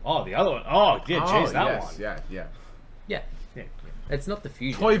 Oh, the other one. Oh, yeah, jeez, that yes, one. Yeah. Yeah, Yeah. it's not the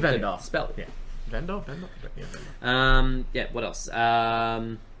fusion. Toy the vendor. spell. Yeah. Vendor? Yeah, vendor. Yeah. What else?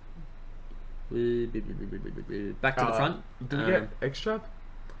 Back to the front. Did we get extra?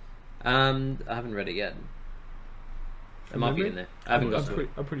 I haven't read it yet. It might be in there. I haven't got to it.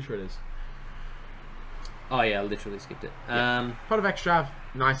 I'm pretty sure it is. Oh yeah, I literally skipped it. Pot of Extrav,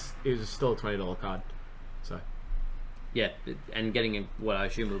 nice. It was still a $20 card. So Yeah, and getting what I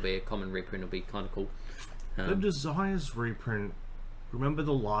assume will be a common reprint will be kind of cool. The Desires reprint. Remember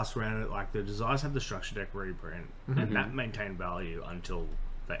the last round? Like the Desires had the structure deck reprint, and that maintained value until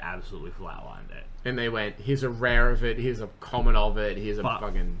they absolutely flatlined it. and they went, here's a rare of it, here's a common of it, here's a But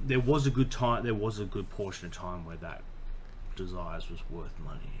fucking. there was a good time. There was a good portion of time where that Desires was worth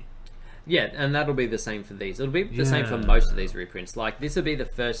money. Yeah, and that'll be the same for these. It'll be the same for Yeah. most of these reprints. Like this will be the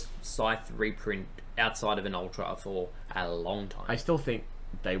first Scythe reprint outside of an Ultra for a long time. I still think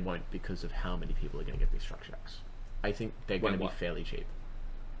they won't because of how many people are going to get these structure decks. I think they're going to be what? fairly cheap.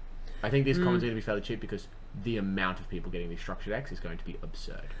 I think these commons are going to be fairly cheap because the amount of people getting these structure decks is going to be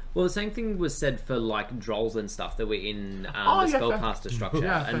absurd. Well, the same thing was said for like Drolls and stuff that were in the yeah, fair. Spellcaster structure,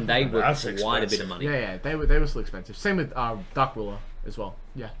 Yeah, and fair. they were That's quite a bit expensive. of money. Yeah, they were still expensive. Same with Dark Ruler as well.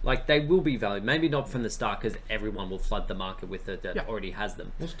 Yeah. Like they will be valued, maybe not from the start because everyone will flood the market with it that Yeah. already has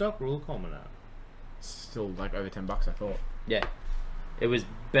them. What's Dark Rule common at? Still like over $10, I thought. Yeah, it was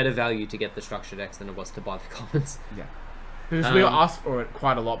better value to get the structure decks than it was to buy the commons. Yeah. Because we asked for it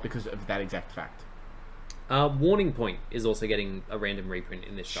quite a lot because of that exact fact. Warning Point is also getting a random reprint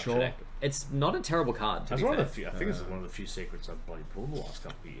in this structure Sure. deck. It's not a terrible card, to That's be one fair. of the few, I think this is one of the few secrets I've bloody pulled the last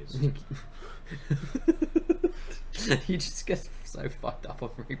couple of years. You just get so fucked up on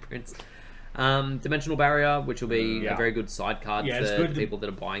reprints. Dimensional Barrier, which will be Yeah. a very good side card Yeah, for it's good the to- people that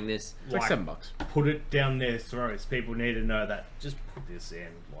are buying this. It's like $7. Put it down their throats. People need to know that. Just put this in.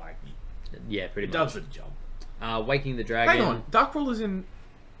 Like, Yeah, pretty it much. does the job. Waking the Dragon. Hang on, Dark Ruler's in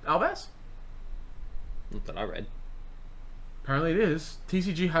Albaz? Not that I read. Apparently it is.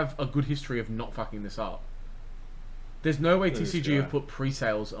 TCG have a good history of not fucking this up. There's no way TCG have put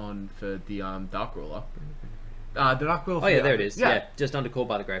pre-sales on for the Dark Ruler. The Dark Ruler. Oh yeah, there it is. Yeah. Just under Call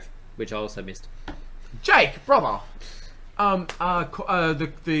by the Grave, which I also missed. Jake, brother.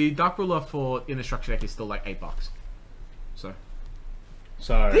 The Dark Ruler for in the structure deck is still like $8. So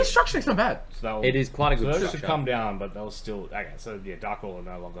So this structure deck's not bad. they'll- It is quite a so good those structure. should come down, but they'll still. Okay, so yeah, Dark Ruler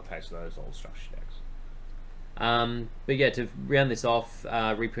no longer pays for those old structure decks. But yeah, to round this off,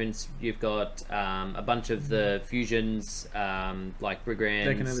 reprints, you've got a bunch of the fusions, like They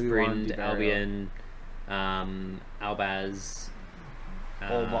Brigand, can only be one, Sprint, Debarrier. Albion, Albaz.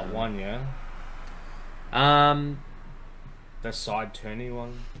 All but one, yeah. The side turny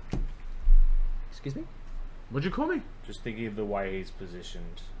one. Excuse me? What'd you call me? Just thinking of the way he's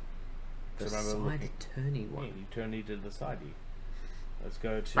positioned. The So remember side looking- turny Yeah, one. you turn to the sidey. Let's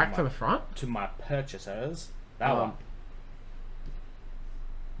go to Back my, to the front. to my purchasers. That Oh. one.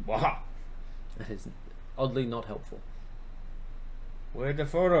 Wow. That is oddly not helpful. Where's the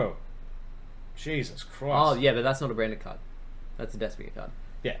photo? Jesus Christ. Oh, yeah, but that's not a branded card. That's a Despia card.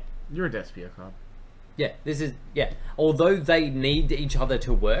 Yeah. You're a Despia card. Yeah, this is... Yeah. Although they need each other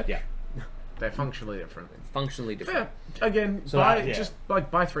to work, Yeah. They're functionally different. functionally different. Yeah. Again, So, buy yeah. just like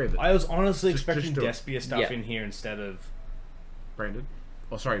buy 3 of it. I was honestly Just expecting do it. Despia stuff Yeah. in here instead of Branded.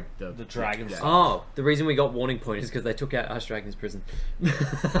 Oh, sorry. the dragon Yeah. stuff. Oh, the reason we got Warning Point is because they took out Ash Dragon's prison.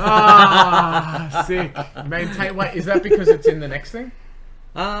 Ah, sick. Maintain. Wait, is that because it's in the next thing?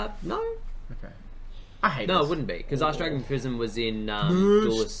 No. Okay. I hate No, this. it wouldn't be, because Ash Dragon Prison was in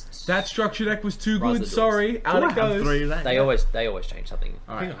Duelist. That structure deck was too Rise of good. the Sorry, out it goes. They always change something.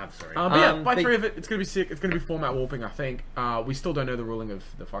 All I right. think I have 3. But yeah, buy but- 3 of it. It's gonna be sick. It's gonna be format warping, I think. We still don't know the ruling of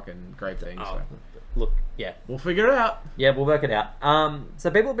the fucking grave thing, so Look, yeah. we'll figure it out. Yeah, we'll work it out.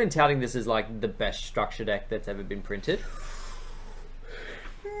 So people have been touting this as like the best structure deck that's ever been printed.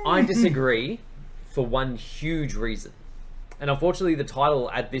 I disagree for one huge reason. And unfortunately the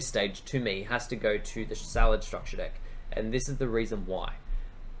title at this stage to me has to go to the Salad structure deck. And this is the reason why.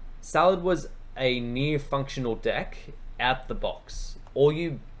 Salad was a near functional deck out the box. All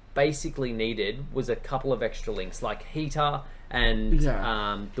you basically needed was a couple of extra links like Heater and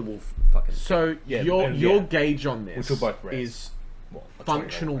Yeah. the Wolf fucking So Yeah, your and your yeah. gauge on this Which are both rare. is Well, that's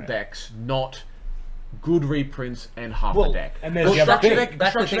functional what I read. decks, not good reprints and half Well, a deck. and there's Well, the other structure thing. deck,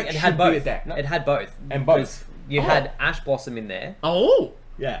 that's the Structure thing. deck It had should be a both. deck. It had both. And both. Because you had Ash Blossom in there. Oh,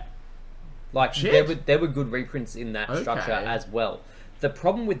 Yeah. Like Shit. there were good reprints in that structure Okay. as well. The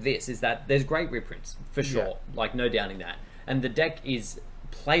problem with this is that there's great reprints for sure. Yeah. Like no doubting that. And the deck is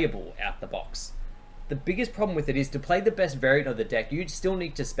playable out the box. The biggest problem with it is to play the best variant of the deck, you still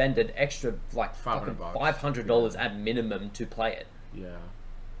need to spend an extra like fucking $500. $500 at minimum to play it. yeah.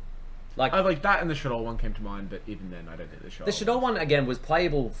 Like I like that, and the Shadol one came to mind, but even then, I don't think the Shadol. the Shadol one again was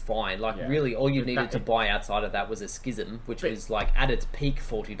playable fine. Like Yeah. really, all you But needed that- to buy outside of that was a Schism, which But- was like at its peak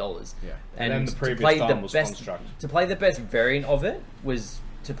 $40. Yeah. And then the to previous play time the was best Construct. to play the best variant of it was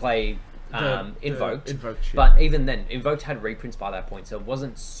to play The Invoked. Invoked shit. But even then, Invoked had reprints by that point, so it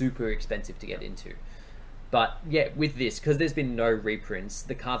wasn't super expensive to get into. But yeah, with this, because there's been no reprints,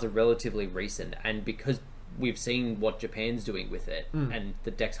 the cards are relatively recent, and because we've seen what Japan's doing with it, Hmm. and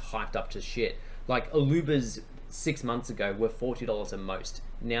the deck's hyped up to shit. Like Aluba's 6 months ago were $40 at most.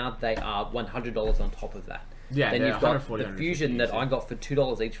 Now they are $100 on top of that. Yeah, then they're you've got 140, the fusion 150, that I got for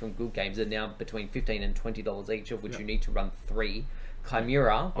 $2 each from Good Games are now between $15 and $20 each, of which you need to run 3.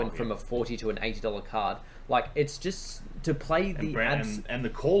 Chimera went from a $40 to an $80 card. Like it's just to play the ads. And the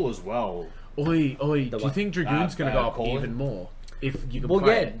call as well. Oi, do you what? think Dragoon's going to go up calling? even more if you can Well,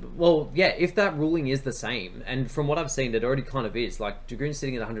 play yeah, it? if that ruling is the same, and from what I've seen, it already kind of is. Like Dragoon's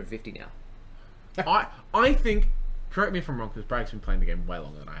sitting at 150 now. I think. Correct me if I'm wrong, because Brad's been playing the game way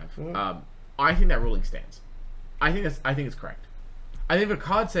longer than I have. I think that ruling stands. I think it's correct. I think if a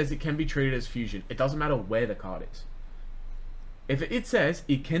card says it can be treated as fusion, it doesn't matter where the card is. If it says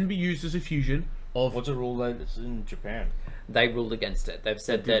it can be used as a fusion of What's a rule that's in Japan? They ruled against it. They've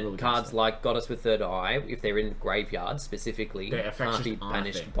said They did rule that against cards it. like Goddess with Third Eye, if they're in graveyard specifically, Their effects can't be just aren't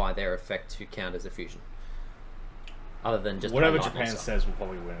banished there. by their effect to count as a fusion. other than just Whatever play Night Japan Monster. says will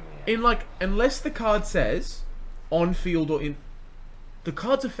probably win in the end. In like, unless the card says on field or in, the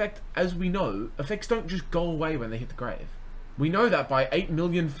card's effect, as we know, effects don't just go away when they hit the grave. We know that by 8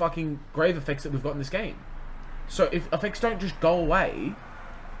 million fucking grave effects that we've got in this game. So if effects don't just go away,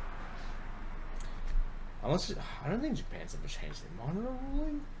 Unless I don't think Japan's ever changed their mind on a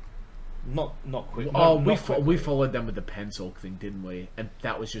ruling. Not quick. we followed them with the pencil thing, didn't we? And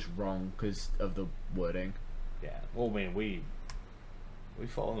that was just wrong because of the wording. Yeah. Well, I mean, we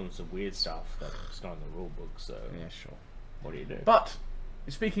follow them some weird stuff that's not in the rule book. So Yeah, sure. what do you do? But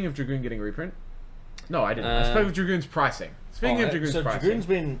speaking of Dragoon getting a reprint, no, I didn't. I spoke of Dragoon's pricing. Speaking of Dragoon's pricing, Dragoon's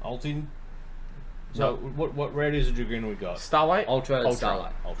been ulting. So what rarities of Dragoon we got? Starlight, Ultra,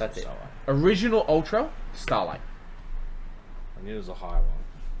 Starlight. Ultra That's it. Starlight. original Ultra, Starlight. I knew it was a high one.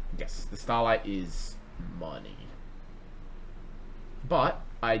 Yes, the Starlight is money. But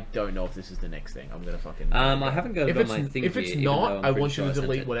I don't know if this is the next thing. I'm gonna fucking. I haven't got it on my thing if it's here, even though not, I'm I pretty want sure you I to sent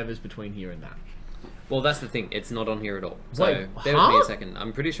delete it. whatever's between here and that. Well, that's the thing. It's not on here at all. So Wait, bear with me huh? a second.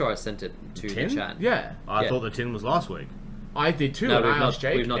 I'm pretty sure I sent it to the tin? chat. Yeah, I Yeah. thought the tin was last week. I did too. No, and we've I not- asked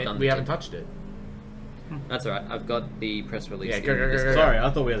Jake, we've not and done we the haven't tin. touched it. That's alright. I've got the press release. Yeah, in go, go, go, Discord. go. Sorry, I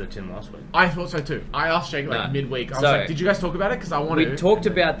thought we had the tin last week. I thought so too. I asked Jake like No. midweek. I was So- like, "Did you guys talk about it? Because I want to." We talked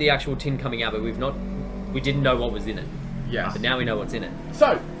about the actual tin coming out, but we didn't know what was in it. Yes. But now we know what's in it.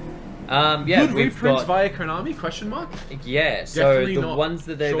 So Yeah, good we've reprints got via Konami? Question mark. yeah. So Definitely the not ones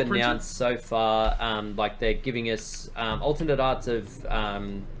that they've short printed? announced so far, like they're giving us alternate arts of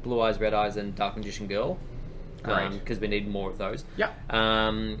Blue Eyes, Red Eyes, and Dark Magician Girl. Great. Because we need more of those. Yeah.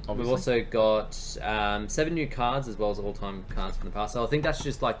 We've Obviously. also got 7 new cards as well as all-time cards from the past. So I think that's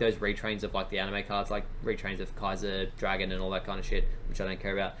just like those retrains of like the anime cards, like retrains of Kaiser, Dragon, and all that kind of shit, which I don't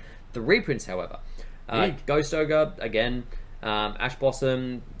care about. The reprints, however, Big. Ghost Ogre again, Ash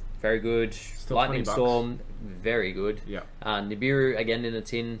Blossom, very good. Lightning $20. Storm, very good. Yeah. Nibiru again in a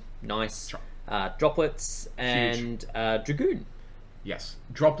tin, nice. Sure. Droplets and Dragoon. Yes.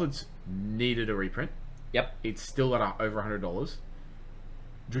 Droplets needed a reprint. Yep. It's still at over $100.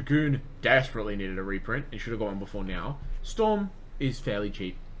 Dragoon desperately needed a reprint. It should have gone before now. Storm is fairly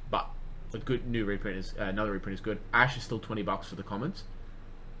cheap, but a good new reprint is another reprint is good. Ash is still $20 for the commons.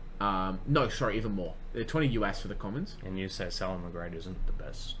 No, sorry, even more. They're 20 US for the commons. And you say Salamangreat isn't the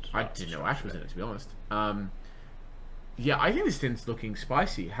best. I didn't know Ash was in it, to be honest. Yeah, I think this tin's looking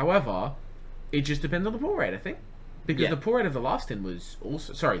spicy. However, it just depends on the pull rate, I think. Because Yeah. the pull rate of the last tin was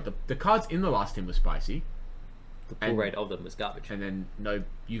also... Sorry, the cards in the last tin was spicy. The pull rate of them was garbage. And then, no,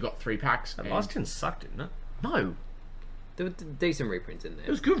 you got 3 packs. That and- last tin sucked, didn't it? No, There were decent reprints in there. it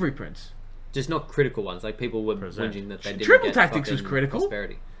was good reprints. Just not critical ones. Like people were Present. whinging that they didn't Triple get Tactics was fucking critical.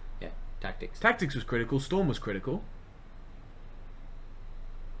 Prosperity. Yeah, Tactics. Tactics was critical. Storm was critical.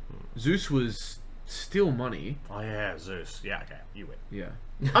 Zeus was still money. Oh yeah, Zeus. Yeah, okay, you win. Yeah.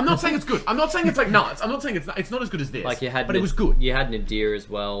 I'm not saying it's good. I'm not saying it's like nuts. I'm not saying it's not as good as this. Like you had, but it was good. You had Nadir as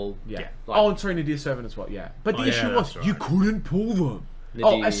well. Yeah. Yeah. Like- Oh, and sorry, Nadir Servant as well. Yeah. But the Oh, issue yeah, was that's you right. couldn't pull them.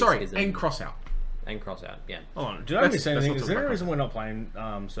 Nadir Sorry, is and cross out. and cross out. Yeah. Hold on, did I That's- miss that's anything? not Is there the a right reason we're not playing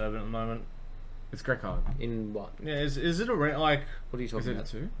Servant at the moment? It's a great card. In what? Yeah, is it a like? What are you Is talking it a about?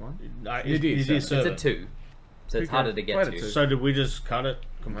 2? 1? Is Nadir Nadir Servant. Servant. It's a 2, so it's Who harder cares? to get Wait, a to. 2. So did we just cut it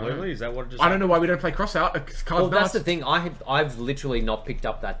completely? No. Is that what it just? I don't know why we don't play cross out. Cards Well, that's the balanced. thing. I've literally not picked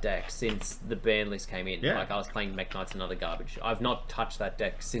up that deck since the ban list came in. Yeah. Like I was playing Mech Knights and other garbage. I've not touched that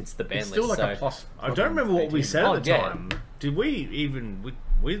deck since the ban It's list. still like so a plus. I don't remember what we 18. said Oh, at the yeah. time. Did we even?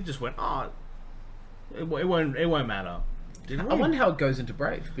 We just went. Oh, it won't matter. Did we? I wonder how it goes into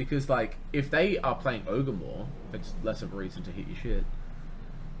Brave, because like if they are playing Ogre more, it's less of a reason to hit your shit.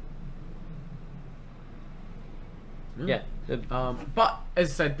 yeah. But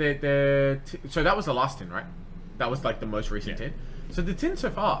as I said, so that was the last tin, right? That was like the most recent Yeah. tin. So the tin so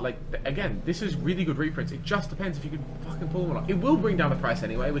far, like again, this is really good reprints. It just depends if you could fucking pull them or not. It will bring down the price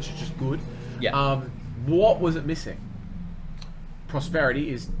anyway, which is just good. Yeah. What was it missing?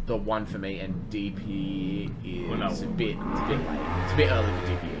 Prosperity is the one for me, and DP is Well, no. it's a bit late. It's a bit early for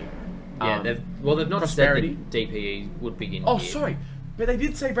DPE. Yeah, they've not Prosperity. said that DPE would be in Oh, here. sorry, but they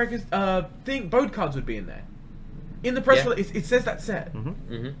did say Breakers. Bode cards would be in there. In the press Yeah. release, it says that set.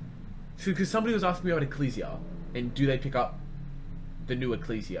 Mm-hmm. So, because somebody was asking me about Ecclesia, and do they pick up the new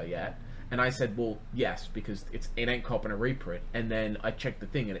Ecclesia yet? And I said, well, yes, because it ain't copping a reprint. And then I checked the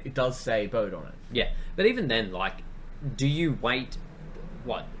thing, and it does say Bode on it. Yeah, but even then, like, do you wait?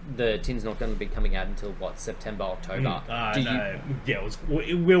 What, the tin's not going to be coming out until what, September, October? Do no. Yeah,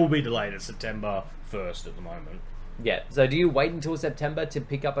 it will be delayed at September 1st at the moment. Yeah, so do you wait until September to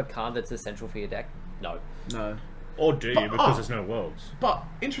pick up a card that's essential for your deck? No. No. Or do you, because there's no worlds. But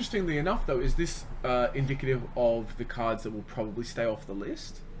interestingly enough, though, is this indicative of the cards that will probably stay off the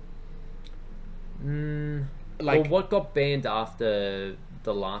list? Well, what got banned after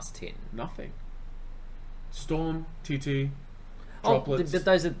the last 10? Nothing. Storm, TT, Oh, droplets.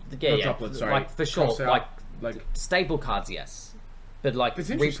 those are Droplets, sorry. like for sure, Crossout, like staple cards, yes, but like It's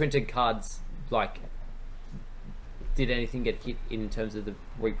interesting. reprinted cards, like did anything get hit in terms of the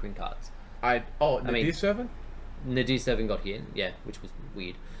reprint cards? Nadir Servant? Nadir 7 got hit, yeah, which was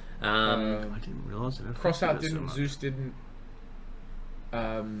weird. I didn't realise it. Crossout didn't, Zeus didn't,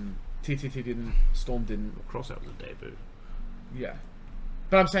 TTT didn't, Storm didn't. Crossout was a debut. Yeah.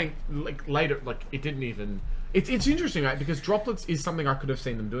 But I'm saying, like, later, like, it didn't even... It's interesting, right? Because droplets is something I could have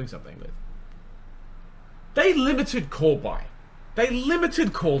seen them doing something with. They limited call buy.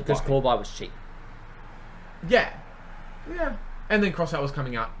 Because call buy was cheap. Yeah. Yeah. And then Crossout was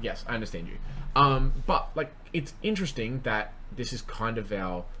coming out. Yes, I understand you. But, like, it's interesting that this is kind of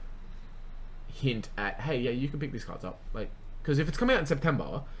our hint at, hey, yeah, you can pick these cards up. Like, because if it's coming out in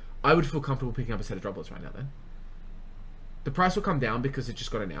September, I would feel comfortable picking up a set of droplets right now then. The price will come down because it just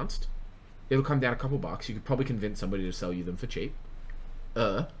got announced. It'll come down a couple bucks. You could probably convince somebody to sell you them for cheap.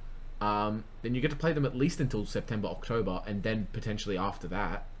 Then you get to play them at least until September, October, and then potentially after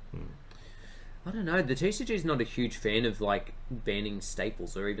that. I don't know. The TCG is not a huge fan of like banning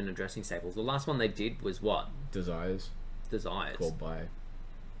staples or even addressing staples. The last one they did was what? Desires. Desires. Buy.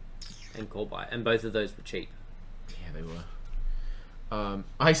 And call buy, and both of those were cheap. Yeah, they were.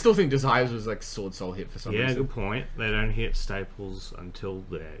 I still think Desires was like Sword Soul hit for some reason. Yeah, good point. They don't hit staples until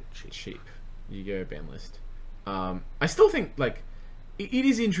they're cheap. You go ban list. I still think like it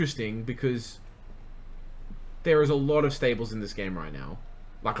is interesting because there is a lot of staples in this game right now,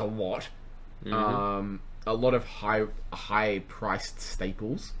 like a lot. A lot of high priced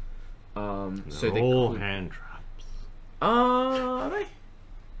staples. So they all could... hand traps. Are they?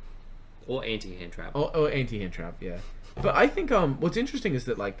 Or anti-hand trap. Or anti-hand trap, yeah. But I think what's interesting is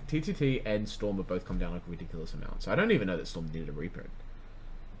that like TTT and Storm have both come down like a ridiculous amount. So I don't even know that Storm needed a reprint.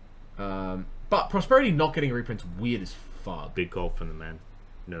 But Prosperity not getting a reprint's weird as fuck. Big goal from the man.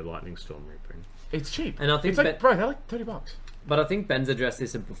 No Lightning Storm reprint. It's cheap. And I think it's like, bro, they're like $30. But I think Ben's addressed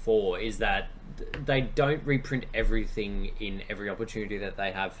this before, is that they don't reprint everything in every opportunity that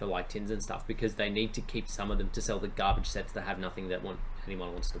they have for like tins and stuff, because they need to keep some of them to sell the garbage sets that have nothing that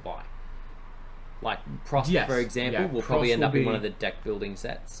anyone wants to buy. Like Prost, Yes, for example, yeah, will Prost probably end will up in be- one of the deck building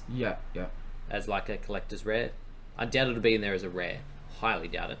sets Yeah. as like a collector's rare. I doubt it'll be in there as a rare. Highly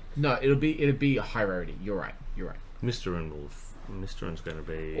doubt it. No, it'll be a high rarity. You're right. Mr. Un's going to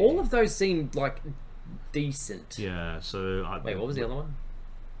be... All of those seem like decent. Yeah, so... Wait, what was the other one?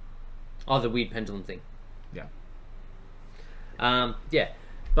 Oh, the weird pendulum thing. Yeah. Yeah,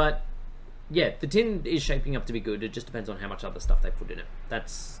 but yeah, the tin is shaping up to be good. It just depends on how much other stuff they put in it.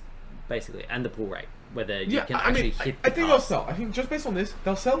 That's basically, and the pull rate, whether you Yeah, can I actually mean, hit. I the think card. they'll sell. I think just based on this,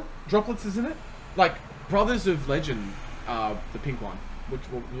 they'll sell droplets, isn't it? Like Brothers of Legend, the pink one, which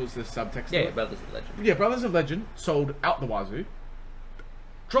was the subtext. of Yeah, it. Brothers of Legend. Yeah, Brothers of Legend sold out the wazoo.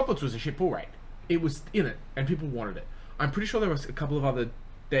 Droplets was a shit pull rate. It was in it, and people wanted it. I'm pretty sure there was a couple of other,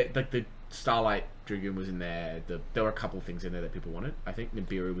 like the Starlight Dragoon was in there. There were a couple of things in there that people wanted. I think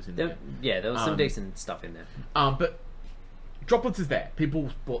Nibiru was in there. Yeah, there was some decent stuff in there. But droplets is there. People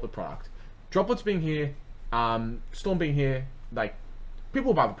bought the product. Droplets being here, Storm being here, like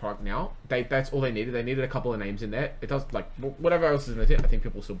people buy the product now. That's all they needed. They needed a couple of names in there. It does like whatever else is in it. I think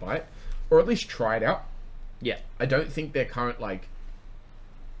people still buy it, or at least try it out. Yeah, I don't think their current like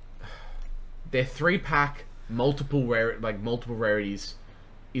their 3-pack multiple rarities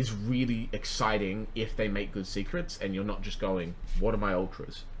is really exciting if they make good secrets and you're not just going, what are my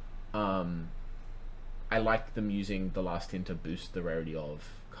ultras? I like them using the last tin to boost the rarity of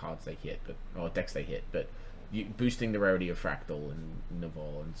cards they hit, or decks they hit, but boosting the rarity of Fractal and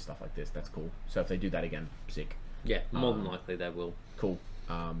Navol and stuff like this, that's cool. So if they do that again, sick. yeah, more than likely they will. Cool.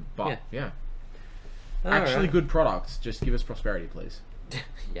 But yeah. All Actually right. good products. Just give us prosperity, please.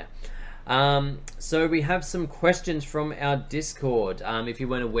 Yeah. So we have some questions from our Discord. If you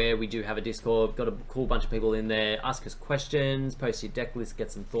weren't aware, we do have a Discord. Got a cool bunch of people in there. Ask us questions, post your deck list,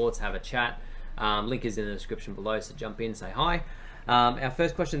 get some thoughts, have a chat. Link is in the description below, so jump in, say hi. Our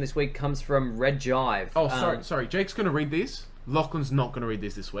first question this week comes from Red Jive. Oh, sorry. Jake's going to read these. Lachlan's not going to read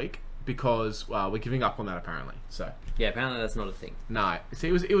this week because we're giving up on that apparently. So Yeah, apparently that's not a thing. no, see,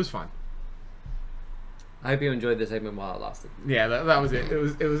 it was fun. I hope you enjoyed the segment while it lasted. Yeah, that was it.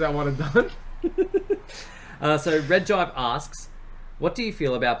 It was that one and done. So Red Jive asks, what do you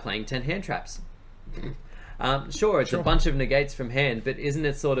feel about playing 10 hand traps? Sure, it's a bunch of negates from hand, but isn't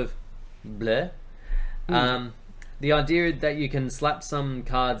it sort of bleh? The idea that you can slap some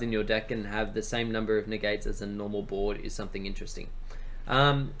cards in your deck and have the same number of negates as a normal board is something interesting.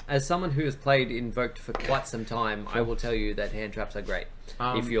 As someone who has played Invoked for quite some time, I will tell you that hand traps are great.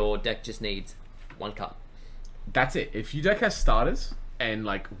 If your deck just needs one card. That's it. If your deck has starters and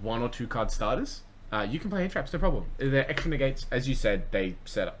like 1 or 2 card starters, you can play hand traps, no problem. They're extra negates, as you said. They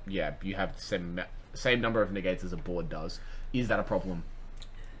set up. Yeah, you have the same number of negates as a board does. Is that a problem?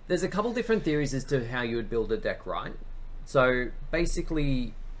 There's a couple different theories as to how you would build a deck, right? So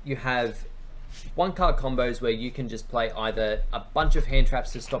basically, you have 1 card combos where you can just play either a bunch of hand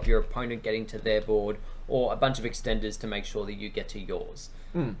traps to stop your opponent getting to their board, or a bunch of extenders to make sure that you get to yours.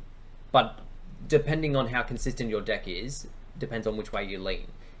 But depending on how consistent your deck is, depends on which way you lean.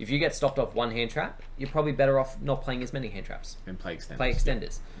 If you get stopped off 1 hand trap, you're probably better off not playing as many hand traps. And play extenders. Play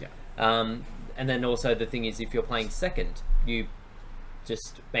extenders. Yeah. And then also the thing is, if you're playing second, you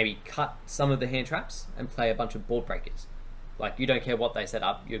just maybe cut some of the hand traps and play a bunch of board breakers. Like, you don't care what they set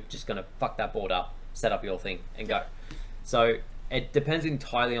up, you're just going to fuck that board up, set up your thing, and go. So it depends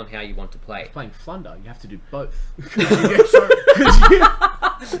entirely on how you want to play. Playing Flunder, you have to do both. Because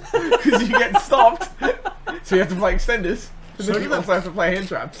you get stopped. So you have to play extenders. And then you also have to play hand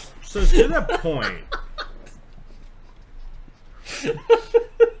traps. So to that point,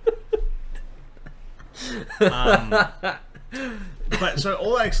 but so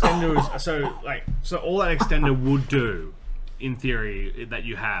all that extender is so all that extender would do, in theory, that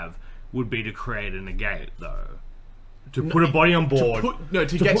you have would be to create a negate, though. To put a body on board. To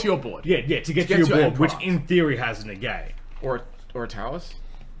get to your board. Yeah, to get to your board, which in theory has a negate. Or a towers.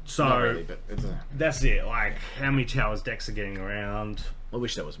 So Not really, but it's that's it. Like, how many towers decks are getting around? I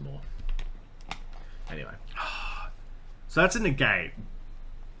wish there was more. Anyway. So that's a negate.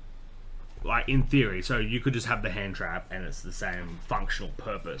 Like, in theory. So you could just have the hand trap and it's the same functional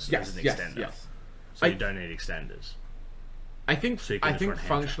purpose as an extender. Yes. So you don't need extenders. I think So you can just run hand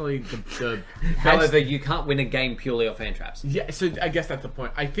functionally the However, you can't win a game purely off hand traps. yeah, so I guess that's the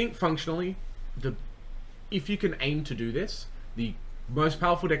point. I think functionally if you can aim to do this, the most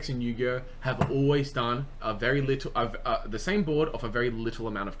powerful decks in Yu-Gi-Oh! Have always done a very little the same board off a very little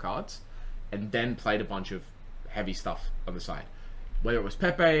amount of cards, and then played a bunch of heavy stuff on the side. Whether it was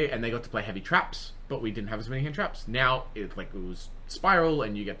Pepe and they got to play heavy traps, but we didn't have as many hand traps. Now it was Spiral,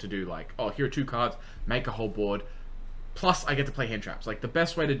 and you get to do like, oh, here are 2 cards, make a whole board. Plus, I get to play hand traps. Like, the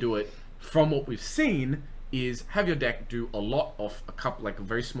best way to do it, from what we've seen, is have your deck do a lot of a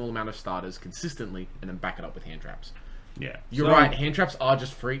very small amount of starters consistently, and then back it up with hand traps. Yeah. You're right. Hand traps are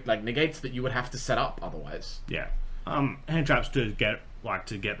just free, like negates that you would have to set up otherwise. Yeah. Hand traps to get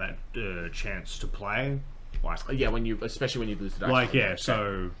that chance to play. Like, Yeah, especially when you lose the dice. like yeah.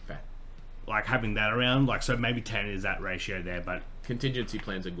 So Fair. like having that around, like, so maybe 10 is that ratio there, but Contingency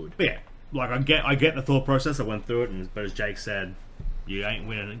plans are good. yeah. Like, I get the thought process. I went through it, but as Jake said, you ain't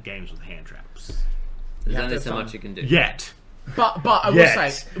winning games with hand traps There's have only to so have much fun. you can do. yet. But I will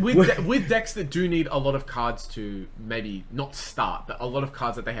Yes. say, with decks that do need a lot of cards to maybe not start, but a lot of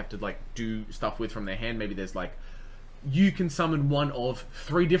cards that they have to like do stuff with from their hand. Maybe there's like, you can summon one of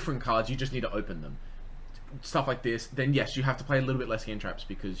 3 different cards. You just need to open them. Stuff like this. Then yes, you have to play a little bit less hand traps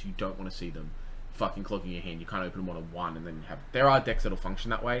because you don't want to see them fucking clogging your hand. You can't open one on 1, and then you have. There are decks that'll function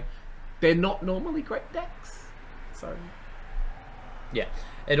that way. They're not normally great decks. So Yeah,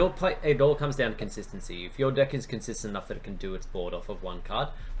 it all comes down to consistency. If your deck is consistent enough that it can do its board off of 1 card,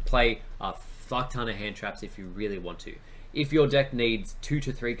 play a fuck ton of hand traps if you really want to. If your deck needs 2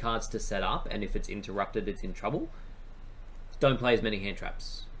 to 3 cards to set up, and if it's interrupted, it's in trouble, don't play as many hand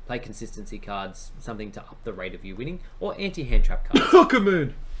traps. Play consistency cards, something to up the rate of you winning, or anti-hand trap cards.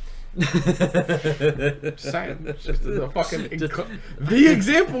 Pokemon. Saying, it's just the fucking the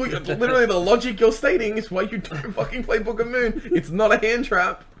example, literally the logic you're stating is why you don't fucking play Book of Moon. It's not a hand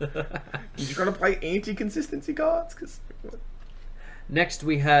trap. You're gonna play anti-consistency cards. Cause Next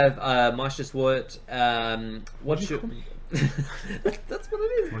we have Meisterschwert. What's your... That's what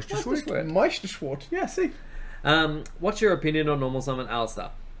it is. Meisterschwert. Meisterschwert. Yeah, see. What's your opinion on normal summon Alistar?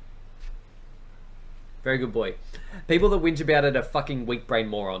 Very good boy. People that whinge about it are fucking weak brain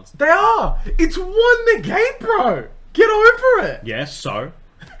morons. They are. It's won the game, bro. Get over it. Yes, so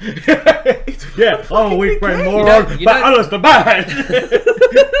It's yeah, I'm a weak brain game. moron, You but know- Alistar bad.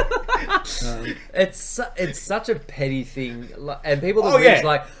 It's such a petty thing, and people that Oh, whinge yeah.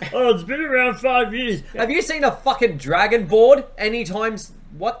 like, Oh, it's been around 5 years. have you seen a fucking dragon board any times?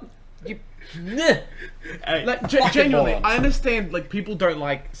 What? You... Nah. Hey, Like, Fucking genuinely, morons. I understand. Like, people don't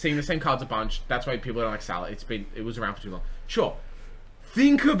like seeing the same cards a bunch. That's why people don't like Salah. It was around for too long. Sure,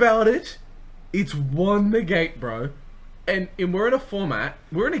 think about it. It's one negate, bro. And we're in a format.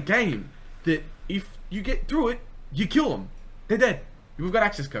 We're in a game that if you get through it, You kill them. They're dead. We've got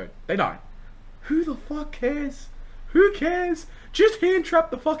access code. They die. Who the fuck cares? Who cares? Just hand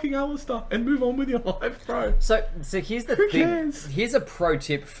trap the fucking Alistair and move on with your life, bro. So here's the Who thing. cares? Here's a pro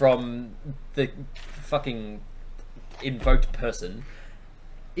tip from the fucking invoked person.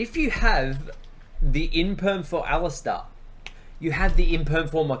 If you have the imperm for Alistair, you have the imperm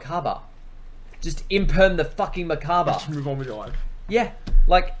for Macabre. Just imperm the fucking Macabre. Just move on with your life. Yeah,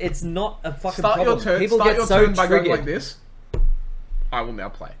 like it's not a fucking Start problem. your turn. People Start get your so turn by triggered. going like this. I will now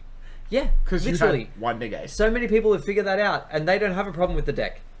play. Yeah, Because you literally. had one negate. So many people have figured that out, and they don't have a problem with the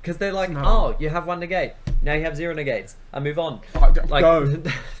deck because they're like, No. "Oh, you have one negate. Now you have 0 negates. I move on." Like, Go.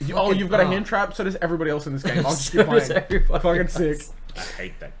 You've got a oh. hand trap. So does everybody else in this game. I'll just keep So does playing. everybody Fucking else. sick. I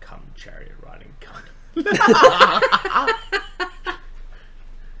hate that cunt chariot riding cunt.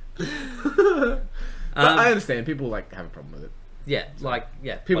 But I understand. People like have a problem with it. Yeah, People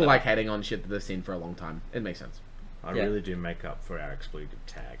whatever. like hating on shit that they've seen for a long time. It makes sense. I Yeah. really do make up for our expletive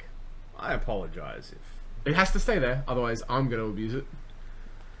tag. I apologise if... It has to stay there. Otherwise, I'm going to abuse it.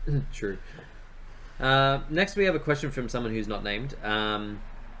 True. Next, we have a question from someone who's not named.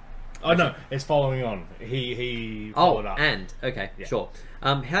 Oh no, it's following on. He Oh, followed up. okay, Yeah. sure.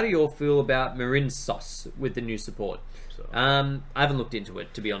 How do you all feel about Marin Sauce with the new support? So- I haven't looked into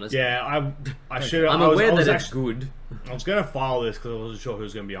it, to be honest. Yeah, I should. I'm aware that it's good. I was going to file this because I wasn't sure who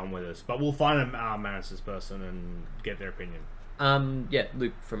was going to be on with us, but we'll find a Marinus person and get their opinion. Yeah,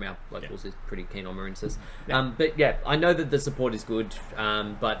 Luke from our locals is pretty keen on Marin Sauce. But yeah, I know that the support is good.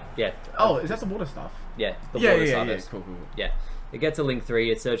 But yeah. Oh, is that the water stuff? Yeah, the Yeah, water yeah, side yeah. is- Cool. Yeah, it gets a link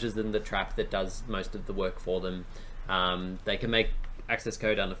 3. It searches them the trap that does most of the work for them. They can make access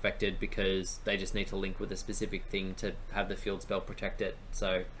code unaffected because they just need to link with a specific thing to have the field spell protect it.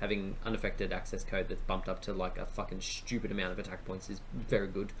 So having unaffected access code that's bumped up to like a fucking stupid amount of attack points is very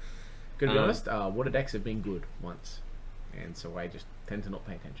good. Gonna be honest, water decks have been good once. And so I just tend to not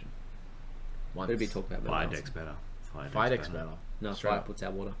pay attention. Once. What did we talk about? Fire else? deck's better. Fire deck's better. No, Straight fire up. puts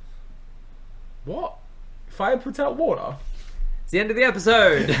out water. What? Fire puts out water? It's the end of the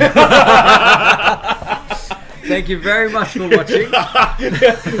episode. Thank you very much for watching.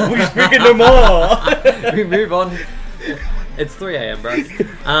 We're speaking no more. We move on. It's 3 a.m, bro.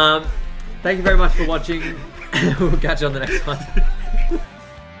 Thank you very much for watching. We'll catch you on the next one.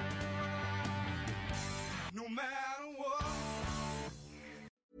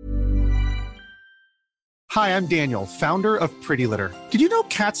 Hi, I'm Daniel, founder of Pretty Litter. Did you know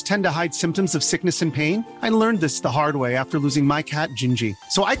cats tend to hide symptoms of sickness and pain? I learned this the hard way after losing my cat, Gingy.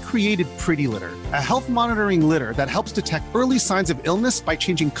 So I created Pretty Litter, a health monitoring litter that helps detect early signs of illness by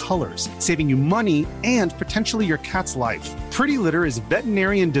changing colors, saving you money and potentially your cat's life. Pretty Litter is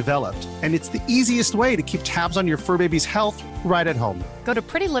veterinarian developed, and it's the easiest way to keep tabs on your fur baby's health right at home. Go to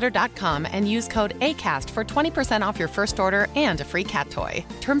prettylitter.com and use code ACAST for 20% off your first order and a free cat toy.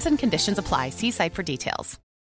 Terms and conditions apply. See site for details.